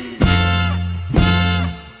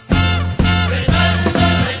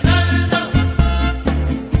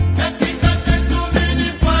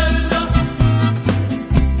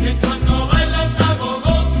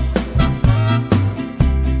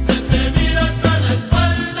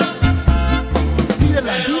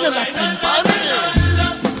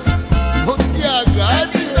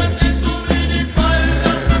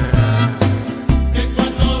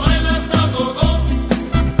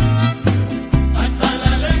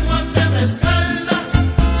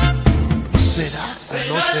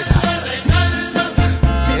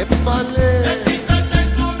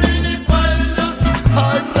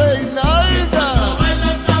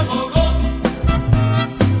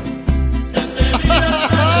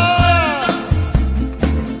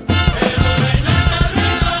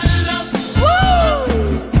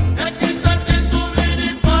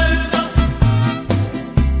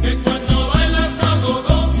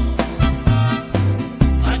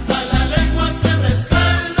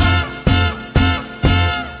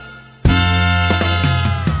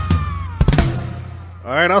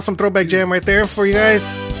 Awesome throwback jam right there for you guys.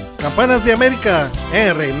 Campanas de America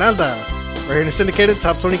and Reinalda. Right here in the syndicated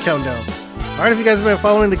Top 20 Countdown. Alright, if you guys have been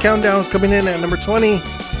following the countdown, coming in at number 20, we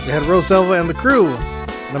had Roselva and the Crew.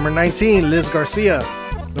 Number 19, Liz Garcia.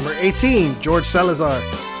 Number 18, George Salazar.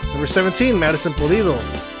 Number 17, Madison Pulido.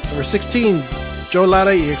 Number 16, Joe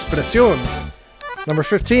Lara y Expresión. Number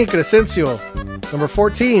 15, Crescencio. Number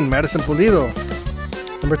 14, Madison Pulido.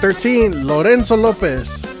 Number 13, Lorenzo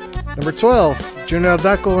Lopez. Number 12, Junior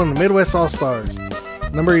Aldaco and the Midwest All-Stars.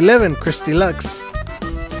 Number 11, Christy Lux.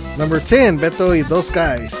 Number 10, Beto y Dos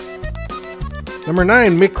Guys. Number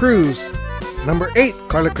 9, Mick Cruz. Number 8,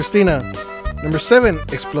 Carla Cristina. Number 7,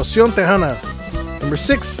 Explosión Tejana. Number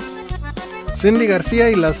 6, Cindy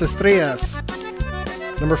Garcia y Las Estrellas.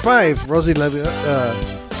 Number 5, Rosie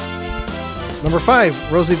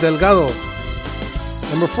Delgado.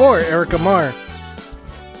 Number 4, Erica Marr.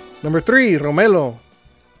 Number 3, Romelo.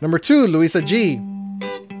 Number 2, Luisa G.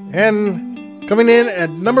 And coming in at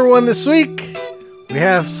number 1 this week, we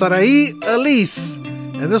have Saraí Elise.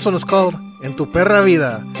 And this one is called En Tu Perra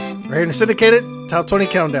Vida. Right here in the syndicated Top 20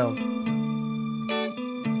 Countdown.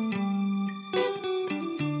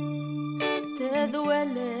 Te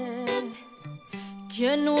duele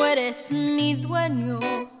que no eres mi dueño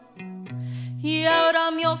y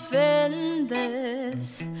ahora me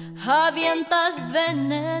ofendes, avientas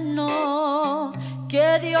veneno.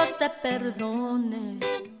 Que Dios te perdone.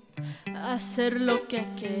 Hacer lo que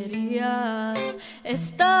querías,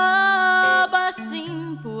 estabas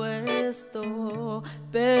impuesto,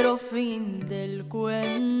 pero fin del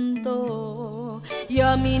cuento. Y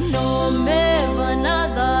a mí no me van a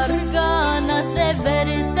dar ganas de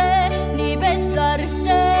verte ni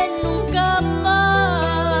besarte nunca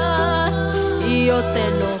más. Y yo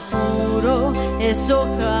te lo juro, eso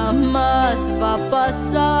jamás va a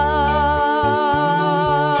pasar.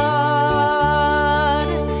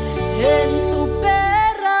 En tu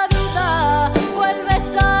perra vida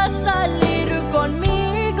vuelves a salir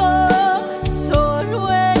conmigo. Solo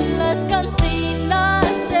en las cantinas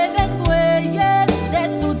se ven güeyes de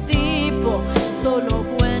tu tipo, solo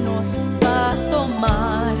buenos para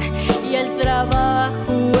tomar y el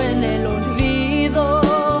trabajo en el olvido.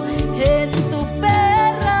 En tu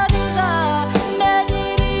perra vida me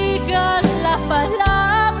dirigas la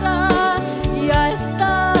palabra. Ya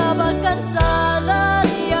estaba cansada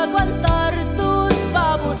de aguantar tus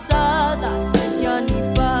babosadas, ya ni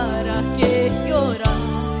para qué llorar.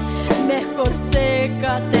 Mejor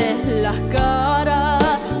sécate la cara,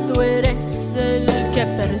 tú eres el que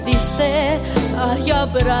perdiste. Ay,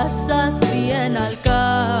 abrazas bien al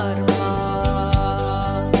karma.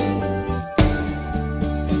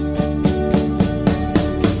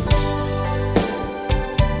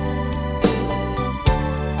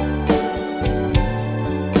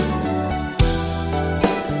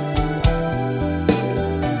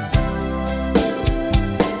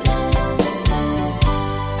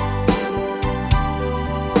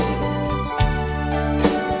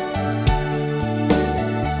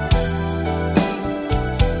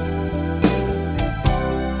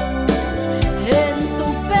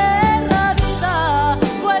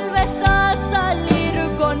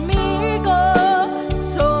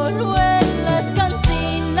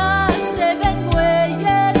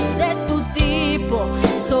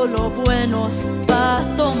 Solo buenos pa'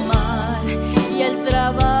 tomar y el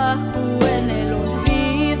trabajo en el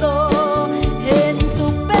olvido. En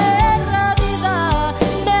tu perra vida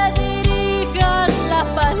me dirigas la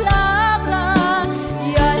palabra.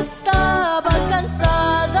 Ya estaba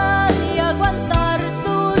cansada de aguantar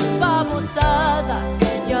tus babosadas,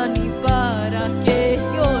 ya ni para qué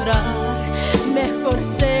llorar. Mejor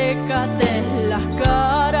sécate la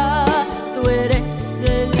cara, tú eres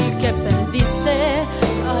el que perdiste.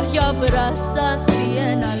 Y abrazas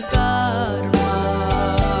bien al karma.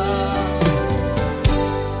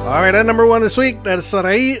 All right, at number 1 this week, that's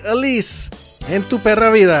Saraí Elise, En Tu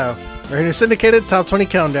Perra Vida, right here in your syndicated Top 20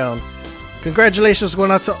 Countdown. Congratulations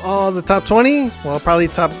going out to all the Top 20, well, probably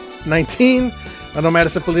Top 19. I know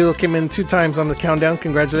Madison Pulido came in 2 times on the countdown.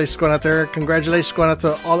 Congratulations going out to her. Congratulations going out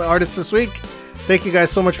to all the artists this week. Thank you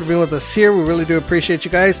guys so much for being with us here. We really do appreciate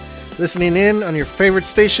you guys listening in on your favorite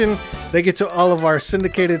station. Thank you to all of our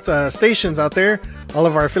syndicated stations out there, all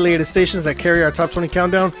of our affiliated stations that carry our Top 20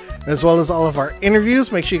 Countdown, as well as all of our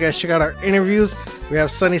interviews. Make sure you guys check out our interviews. We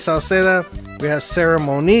have Sunny Salceda, we have Sarah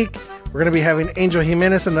Monique. We're going to be having Angel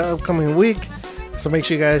Jimenez in the upcoming week, so make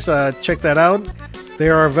sure you guys check that out. They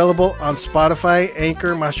are available on Spotify,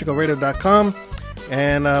 Anchor, MaschicoRadio.com.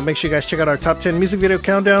 And make sure you guys check out our Top 10 Music Video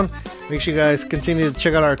Countdown. Make sure you guys continue to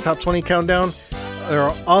check out our Top 20 Countdown.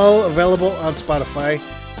 They're all available on Spotify.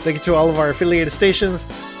 Thank you to all of our affiliated stations.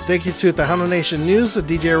 Thank you to Tejano Nation News with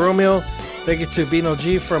DJ Romeo. Thank you to Bino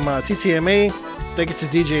G from TTMA. Thank you to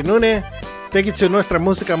DJ Nune. Thank you to Nuestra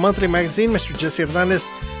Música Monthly Magazine, Mr. Jesse Hernandez.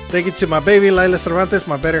 Thank you to my baby, Laila Cervantes,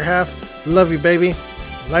 my better half. Love you, baby.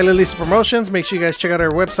 Laila Lisa Promotions. Make sure you guys check out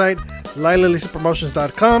our website,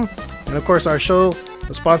 LailaLisaPromotions.com. And of course, our show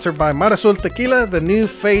sponsored by Marasul Tequila, the new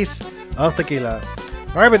face of tequila.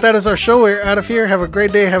 All right, but that is our show. We're out of here. Have a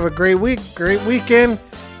great day. Have a great week. Great weekend.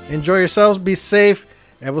 Enjoy yourselves. Be safe.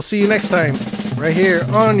 And we'll see you next time right here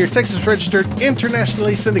on your Texas Registered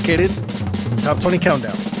Internationally Syndicated Top 20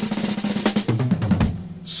 Countdown.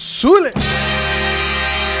 Sule!